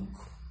танук.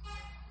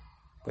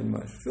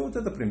 Понимаешь? Все, вот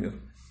это пример.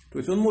 То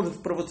есть он может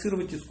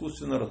спровоцировать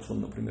искусственно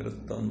рацион, например,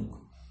 это танук.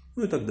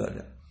 Ну и так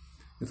далее.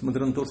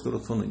 Несмотря на то, что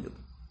рациона нет.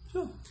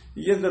 Все.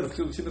 И есть даже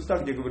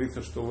места, где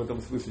говорится, что в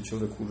этом смысле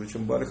человек хуже,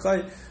 чем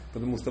Бааль-Хай,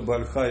 потому что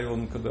Бааль-Хай,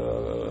 он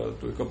когда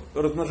только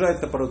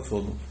размножается по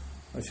рациону,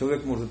 а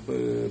человек может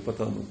по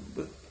танук.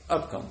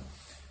 Аткам.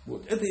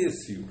 Вот. Это и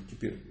есть сиюр.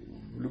 Теперь,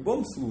 в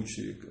любом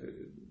случае,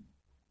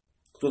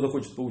 кто-то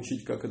хочет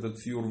поучить, как этот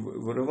сиюр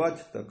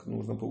вырывать, так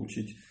нужно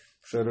поучить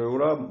в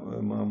Шереура,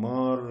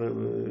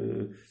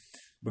 Маамар,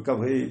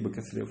 Бекавей,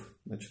 Бекеслев,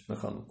 значит, на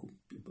Хануку.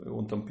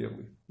 Он там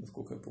первый,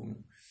 насколько я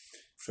помню,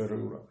 в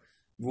Шереура.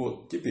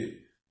 Вот,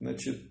 теперь,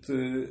 значит,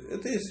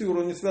 это есть сиюр,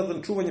 он не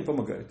связан, чува не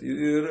помогает. И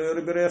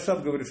Ребе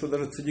Рашаб говорит, что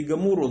даже цадик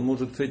гамур, он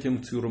может с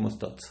этим сиюром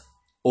остаться.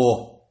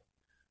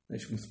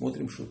 Значит, мы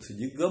смотрим, что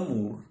цадик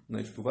гамур.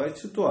 Значит, бывает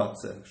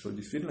ситуация, что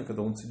действительно,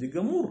 когда он цадик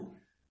гамур,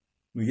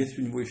 но есть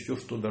у него еще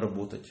что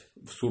доработать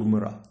в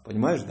сурмера.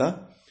 Понимаешь,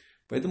 да?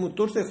 Поэтому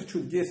то, что я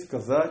хочу здесь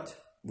сказать,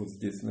 вот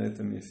здесь, на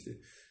этом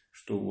месте,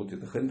 что вот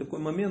это такой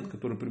момент,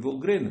 который привел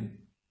к Грейнам,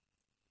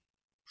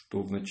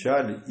 что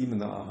вначале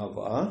именно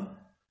агава,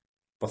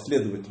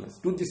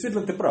 последовательность. Тут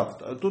действительно ты прав,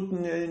 тут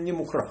не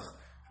мухрах,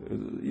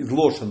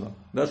 изложено,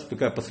 да, что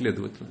такая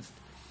последовательность.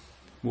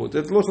 Вот.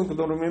 Это лошадь,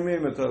 которую мы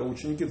имеем, это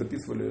ученики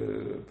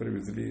записывали,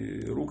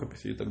 привезли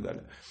рукописи и так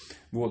далее.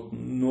 Вот.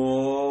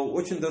 Но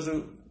очень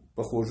даже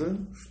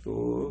похоже,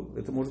 что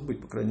это может быть,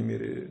 по крайней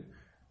мере,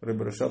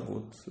 Ребе Рашаб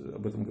вот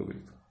об этом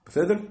говорит.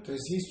 Седер? То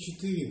есть есть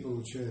 4,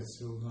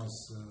 получается, у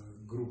нас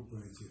группы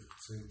этих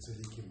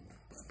цадиким.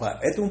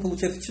 Поэтому,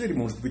 получается, 4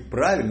 может быть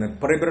правильно,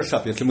 по Ребе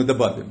Рашаб, если мы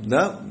добавим.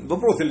 Да?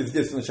 Вопрос, или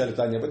здесь в начале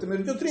Тани об этом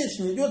идет речь,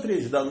 не идет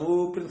речь, да,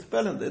 но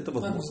принципиально это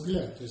возможно. Как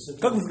взгляд. То есть это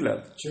как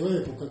взгляд.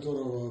 Человек, у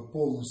которого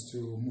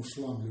полностью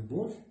мушлам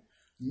любовь,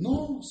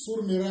 но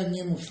сур-мира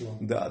не мушлам.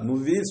 Да, ну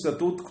видишь, а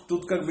тут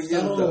как бы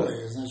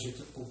Второе, есть... значит,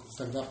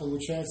 тогда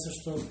получается,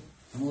 что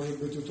может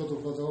быть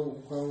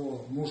у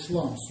кого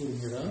мушлам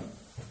сур-мира,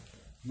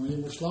 но не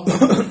мушлам.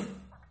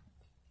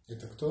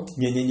 Это кто?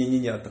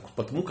 Не, так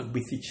потому как бы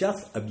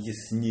сейчас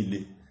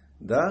объяснили,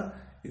 да,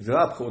 из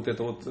Рабха вот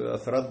это вот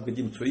Асарат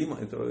Бгадим Цуима,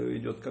 это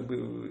идет как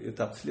бы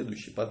этап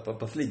следующий,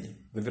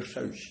 последний,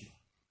 завершающий.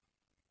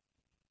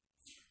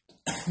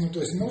 Ну, то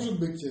есть, может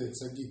быть,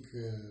 цадик,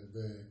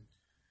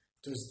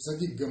 то есть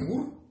цадик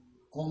Гамур,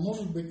 он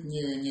может быть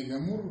не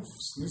Гамур в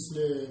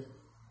смысле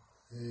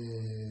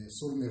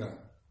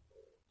Сурмира.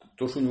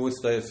 То, что у него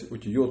стоят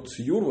йод,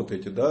 сьюр, вот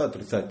эти, да,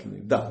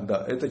 отрицательные.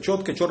 Да, это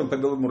четко, черным по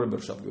белому Ребе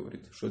Рашаб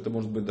говорит, что это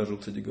может быть даже у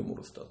цадик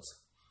Гамур остаться.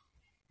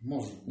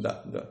 Может.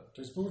 Да.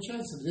 То есть,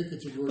 получается, 2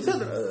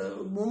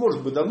 категории.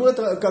 Может быть, да. Но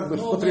это как бы,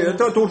 смотри,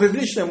 это уже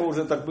личное, мы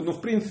уже так бы, ну,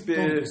 в принципе...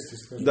 Тонкости,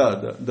 скажем.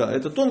 Да,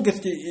 это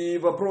тонкости. И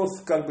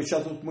вопрос, как бы,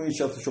 мы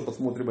сейчас еще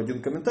посмотрим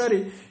один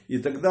комментарий, и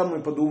тогда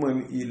мы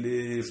подумаем,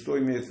 или что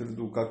имеется в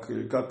виду, как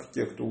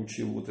те, кто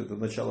учил вот это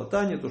начало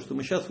Тани, то, что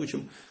мы сейчас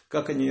учим,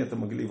 как они это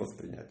могли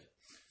воспринять.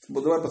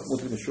 Вот давай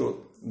посмотрим еще,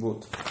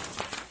 вот.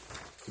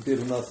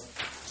 Теперь у нас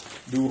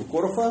Биур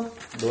Корофа.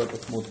 Давай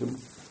посмотрим.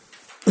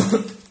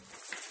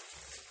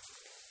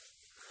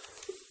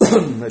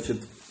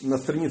 Значит, на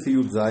странице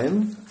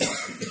Юдзайн.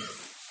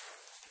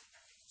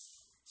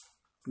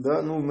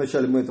 Да, ну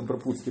вначале мы это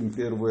пропустим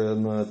первое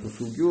на эту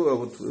судью, а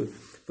вот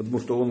потому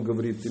что он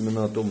говорит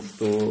именно о том,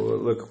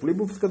 что Леках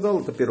Плибов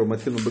сказал, это первое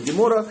Матфину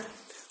Багимора.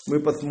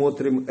 Мы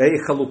посмотрим Эй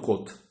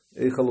Халукот.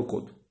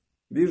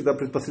 Видишь, да,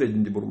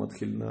 предпоследний Дибур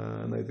Матхиль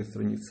на этой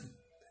странице.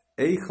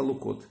 Эй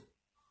Халукот.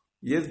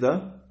 Есть,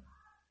 да?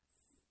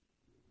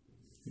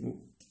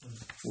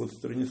 Вот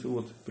страница,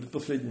 вот,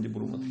 предпоследний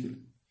Дибур Матхиль.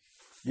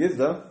 Есть,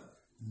 да?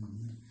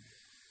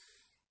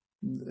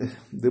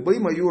 Дебей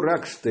мою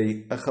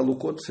ракштей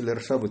ахалукот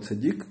шелершавы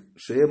цадик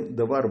шеем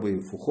даварбы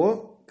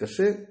фухо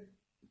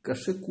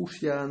каше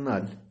кушья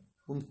аналь.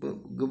 Он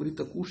говорит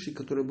о кушье,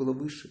 которое было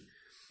выше.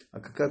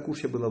 А какая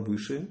кушья была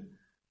выше?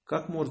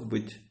 Как может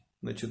быть,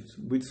 значит,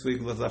 быть в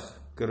своих глазах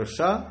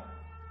караша?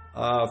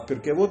 А в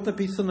перке вот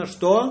написано,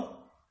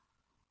 что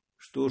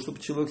чтобы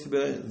человек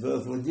себя за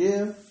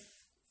злодея,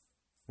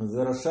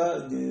 за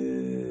раша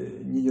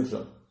не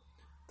держал.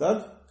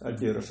 Так?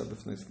 Альдей раша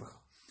бифнейсмах.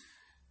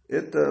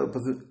 Это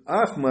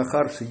ах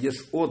махарши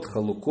еш от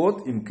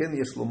халукот имкен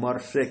еш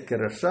ломар ше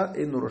кераша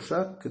и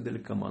нураша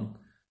каделькаман.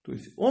 То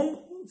есть он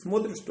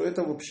смотрит, что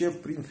это вообще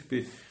в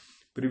принципе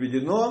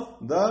приведено,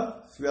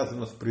 да,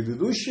 связано с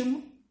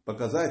предыдущим,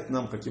 показать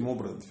нам, каким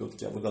образом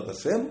все-таки Авудат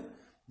Ашем,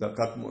 да,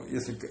 как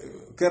если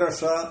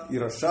кераша и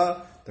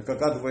раша, так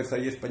оказывается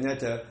есть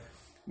понятие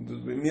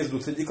между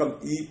цадиком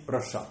и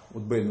раша.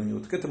 Вот Бейну,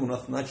 вот к этому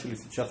нас начали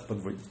сейчас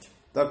подводить.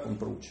 Так он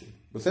проучил.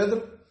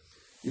 Беседер?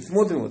 И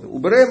смотрим вот.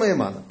 Уберей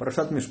Маямана,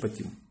 Парашат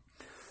Мишпатим.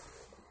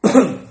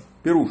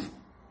 Пируш.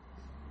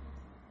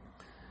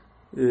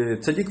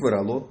 Цадик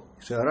вырало,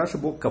 шеараша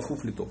бог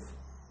кафуф литов.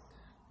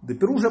 Да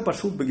пиружа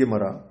пашут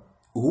бегемара.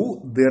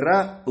 Гу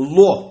дера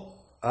ло.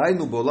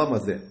 Айну бола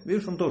мазе.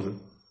 Видишь, он тоже.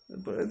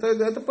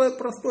 Это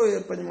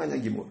простое понимание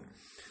гемор.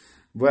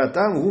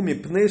 Ватам гу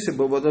мипнейши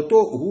бавадато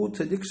гу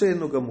цадик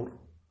шейну гамур.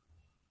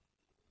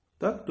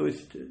 Так, то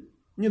есть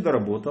не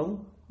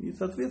доработал. И,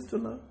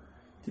 соответственно,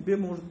 тебе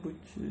может быть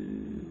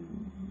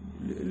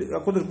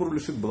Акодыш Бур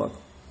лишит благ.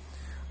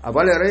 А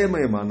валя рея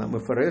маэмана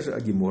мефарежа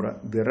агимора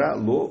дера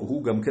ло гу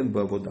гамкен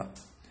бавода.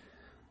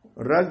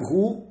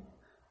 Рагу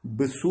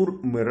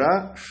бесур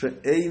мира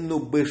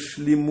шеэйну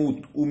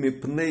бешлимут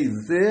умипней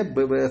зе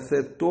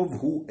бвсетов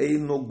гу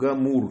эйну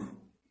гамур.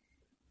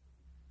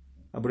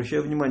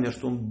 Обращаю внимание,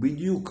 что он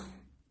бедюк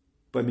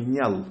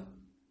поменял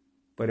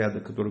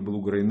порядок, который был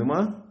у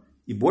Грейнема.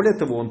 И более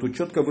того, он тут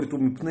четко говорит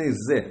умипней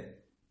зе.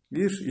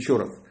 Видишь, еще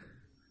раз.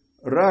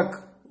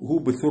 Рак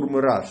губы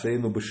сурмыра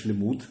шейну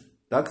башлемут.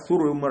 Так,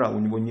 сур и мара у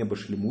него не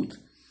башлемут.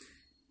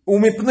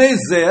 Умипней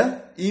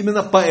зе,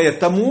 именно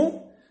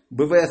поэтому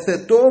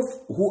бвсетов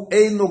гу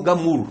эйну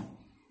гамур.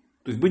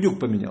 То есть бедюк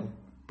поменял.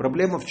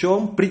 Проблема в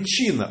чем?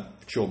 Причина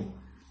в чем?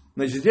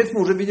 Значит, здесь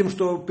мы уже видим,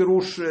 что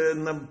пируш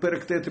на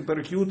перектет и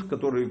перекют,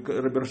 который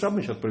Ребе Рашаб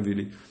мы сейчас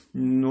провели,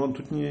 но он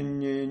тут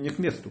не к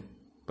месту.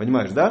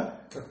 Понимаешь,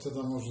 да? Как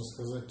тогда можно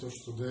сказать то,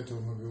 что до этого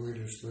мы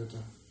говорили, что это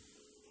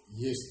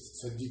есть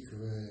цадик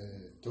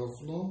в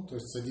тофло, то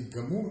есть цадик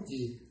гамур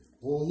и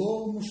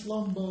оло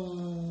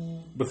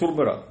мушламба...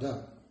 Басурбара.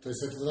 Да. То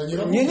есть это тогда не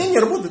работает? Не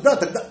работает, да,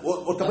 тогда,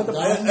 вот об этом,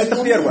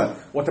 это первое.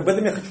 Вот об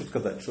этом я хочу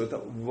сказать, что это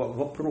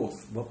вопрос.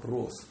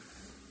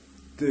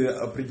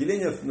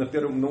 Определение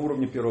на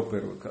уровне первого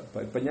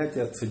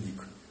понятия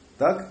цадик.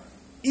 Так?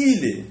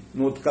 Или,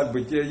 ну вот как бы,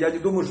 я не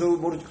думаю, что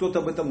может кто-то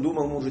об этом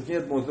думал, может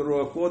нет, может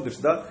руах кодеш,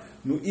 да?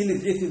 Ну или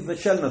здесь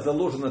изначально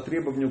заложено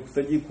требование к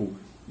цадику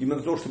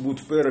именно то, что будет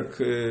в перек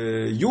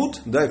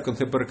ют, да, и в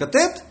конце перека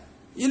тет,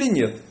 или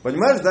нет.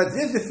 Понимаешь, да,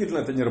 здесь действительно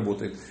это не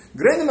работает.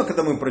 Грейнема,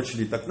 когда мы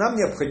прочли, так нам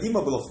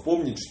необходимо было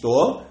вспомнить,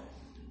 что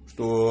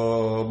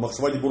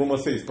Махшавади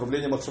Бурумасе,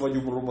 исправление Махшавади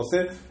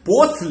Бурумасе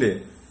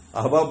после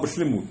Агава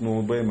Башлемут,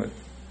 ну, БМЭ.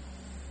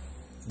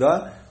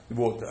 Да?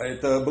 Вот, а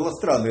это было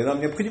странно, и нам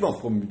необходимо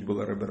вспомнить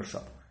было Ребе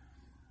Рашаб.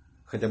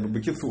 Хотя бы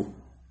Бекицур.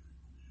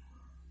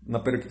 На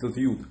перекитот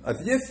ют. А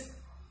здесь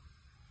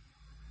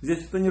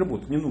это не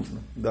работает, не нужно.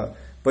 Да.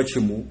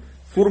 Почему?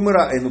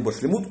 Сурмыра эйну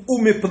башлемут,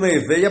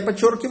 умипнейзе, я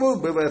подчеркиваю,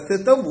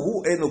 БВС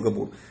таву эйну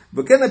гамур.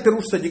 Векена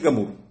пируш сади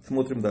гамур.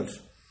 Смотрим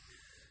дальше.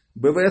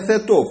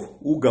 БВС тов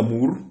у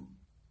гамур.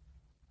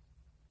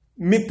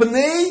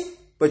 Мипней,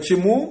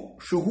 почему?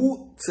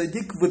 Шугу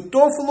цадик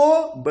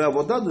витофло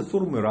беавода де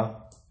сурмыра.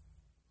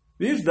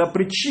 Видишь, да,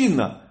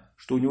 причина,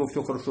 что у него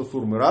все хорошо с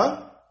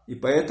урмыра, и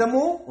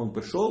поэтому он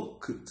пришел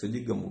к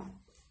цадик гамур,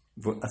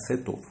 в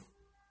асетов.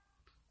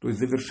 То есть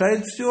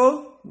завершает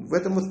все в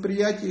этом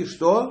восприятии,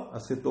 что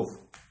асетов.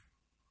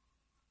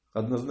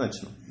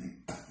 Однозначно.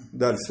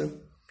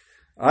 Дальше.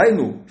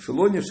 Айну,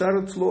 шелони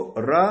шарыцло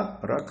ра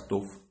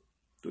рактов.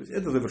 То есть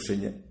это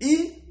завершение.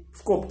 И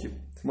скобки.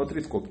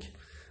 Смотри скобки.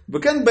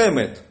 Бекен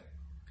бемет.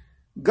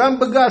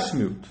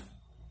 Гамбагашмют.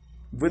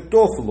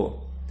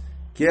 Ветофло.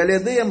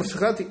 Киаледеям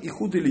шхат и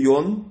худ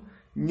ильон,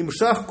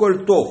 нимшах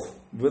кольтов,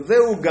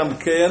 везеу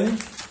гамкен,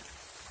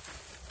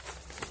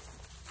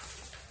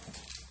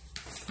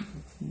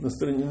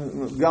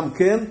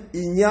 гамкен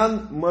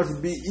иньян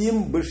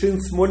мазбиим бешин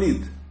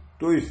смолит,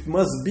 то есть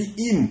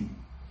мазбиим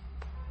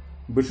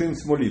бешин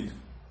смолит,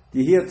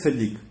 тиге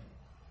цадик,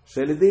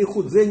 шаледей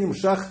худзе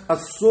нимшах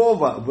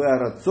асова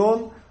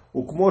веарацон,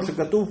 укмоши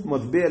катув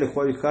мазбея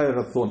лихой хай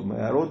рацон,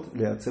 меарод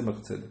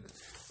лиацемах цедек.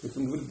 То есть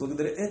он говорит,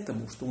 благодаря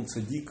этому, что он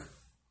цадик,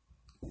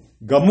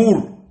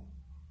 гамур,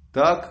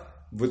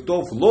 так,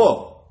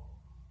 витовло,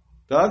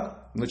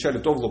 так, вначале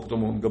товло,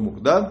 потом он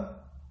гамур,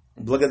 да,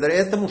 благодаря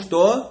этому,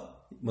 что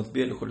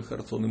Мазбея холь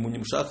харцон ему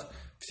нимшах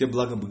все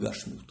блага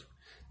бгашмют.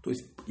 То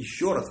есть,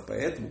 еще раз,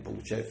 поэтому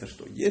получается,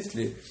 что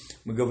если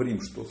мы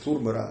говорим, что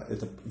сурмера,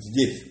 это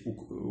здесь,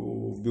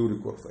 в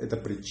Биуре Корфа, это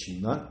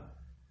причина,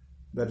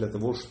 да, для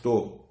того,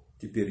 что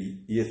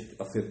теперь есть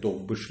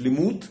асетов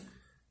бешлемут,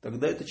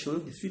 тогда этот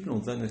человек действительно,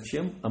 он занят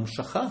чем?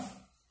 Амшаха.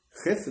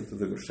 Хесед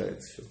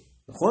завершает все.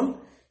 Нахон?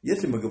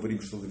 Если мы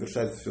говорим, что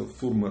завершает все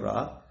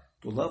сурмера,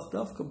 то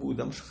лавдавка будет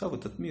амшаха в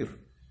этот мир.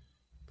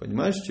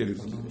 Понимаешь, через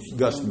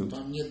гашмют.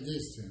 Там нет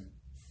действия.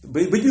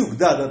 Бейдюк,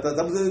 да,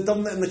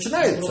 там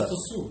начинается.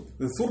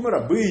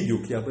 Сурмера,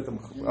 бейдюк, я об этом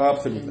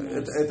абсолютно,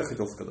 это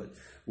хотел сказать.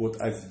 Вот,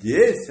 а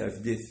здесь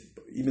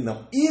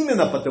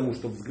именно потому,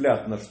 что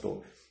взгляд на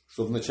что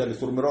в начале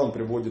сурмера он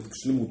приводит к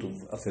шлемуту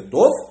в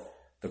асетов,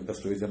 тогда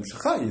что есть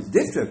амшаха, есть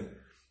действие.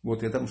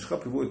 Вот, и это амшаха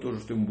приводит тоже,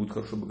 что ему будет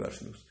хорошо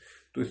багашмиус.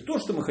 То есть, то,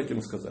 что мы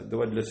хотим сказать,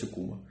 давай для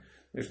секума.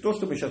 Значит, то,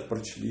 что мы сейчас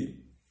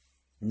прочли,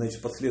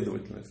 значит,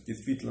 последовательность.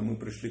 Действительно, мы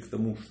пришли к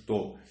тому,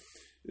 что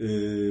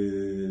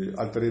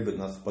Альтер Ребе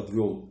нас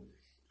подвел,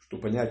 что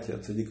понятие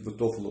цадик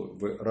витофло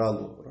в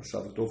ралу,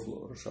 раша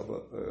витофло, раша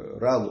в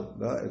ралу,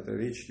 да, это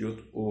речь идет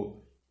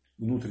о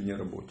внутренней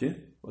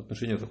работе, в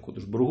отношении к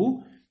Кодеш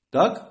Бругу.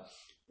 Так,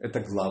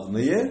 это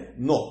главное,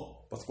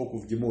 но поскольку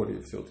в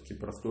Геморе все-таки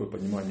простое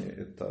понимание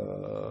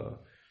это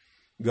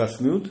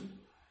гашмют,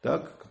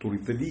 так, который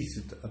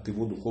зависит от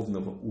его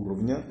духовного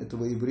уровня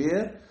этого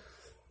еврея,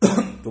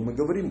 то мы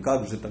говорим,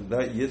 как же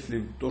тогда,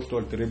 если то, что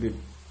Альтер Ребе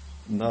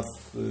нас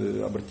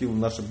обратил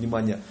наше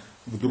внимание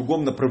в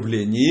другом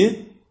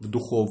направлении, в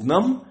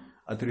духовном,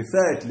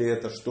 отрицает ли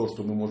это что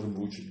мы можем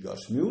выучить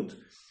гашмют,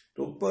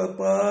 то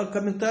по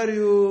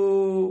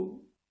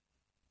комментарию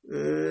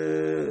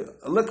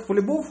Лек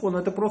Полибов он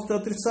это просто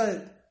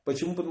отрицает.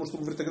 Почему? Потому что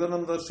он говорит, тогда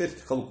нам надо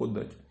 6 халукот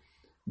дать.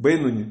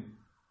 Бейнуни.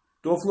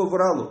 Тофло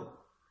вралу.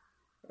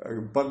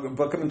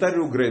 По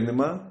комментарию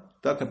Грейнема,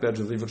 так опять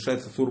же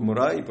завершается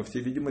сурмура, и по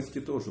всей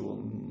видимости тоже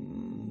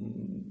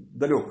он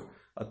далек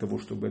от того,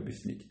 чтобы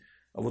объяснить.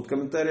 А вот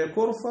комментарий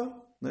Корфа,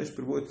 значит,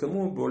 приводит к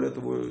тому, более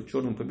того,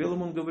 черным по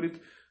белому он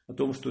говорит о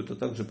том, что это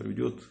также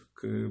приведет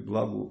к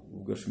благу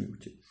в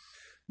Гашмиуте.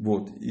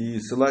 Вот. И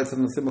ссылается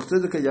на Цемах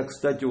Цедека. Я,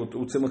 кстати, вот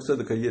у Цемах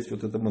Цедека есть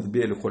вот это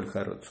Мазбель Холь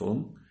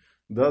Харацон.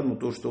 Да, но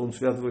то, что он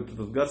связывает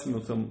это с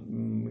Гашмиутом,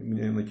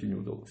 мне найти не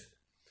удалось.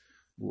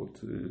 Вот.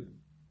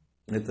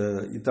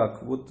 Это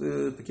итак, вот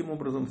таким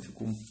образом,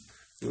 секунд.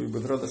 И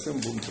Бедрат Ашем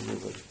будем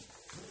продолжать.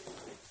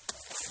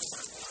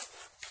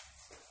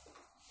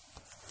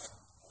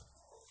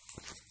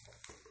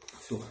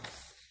 Что?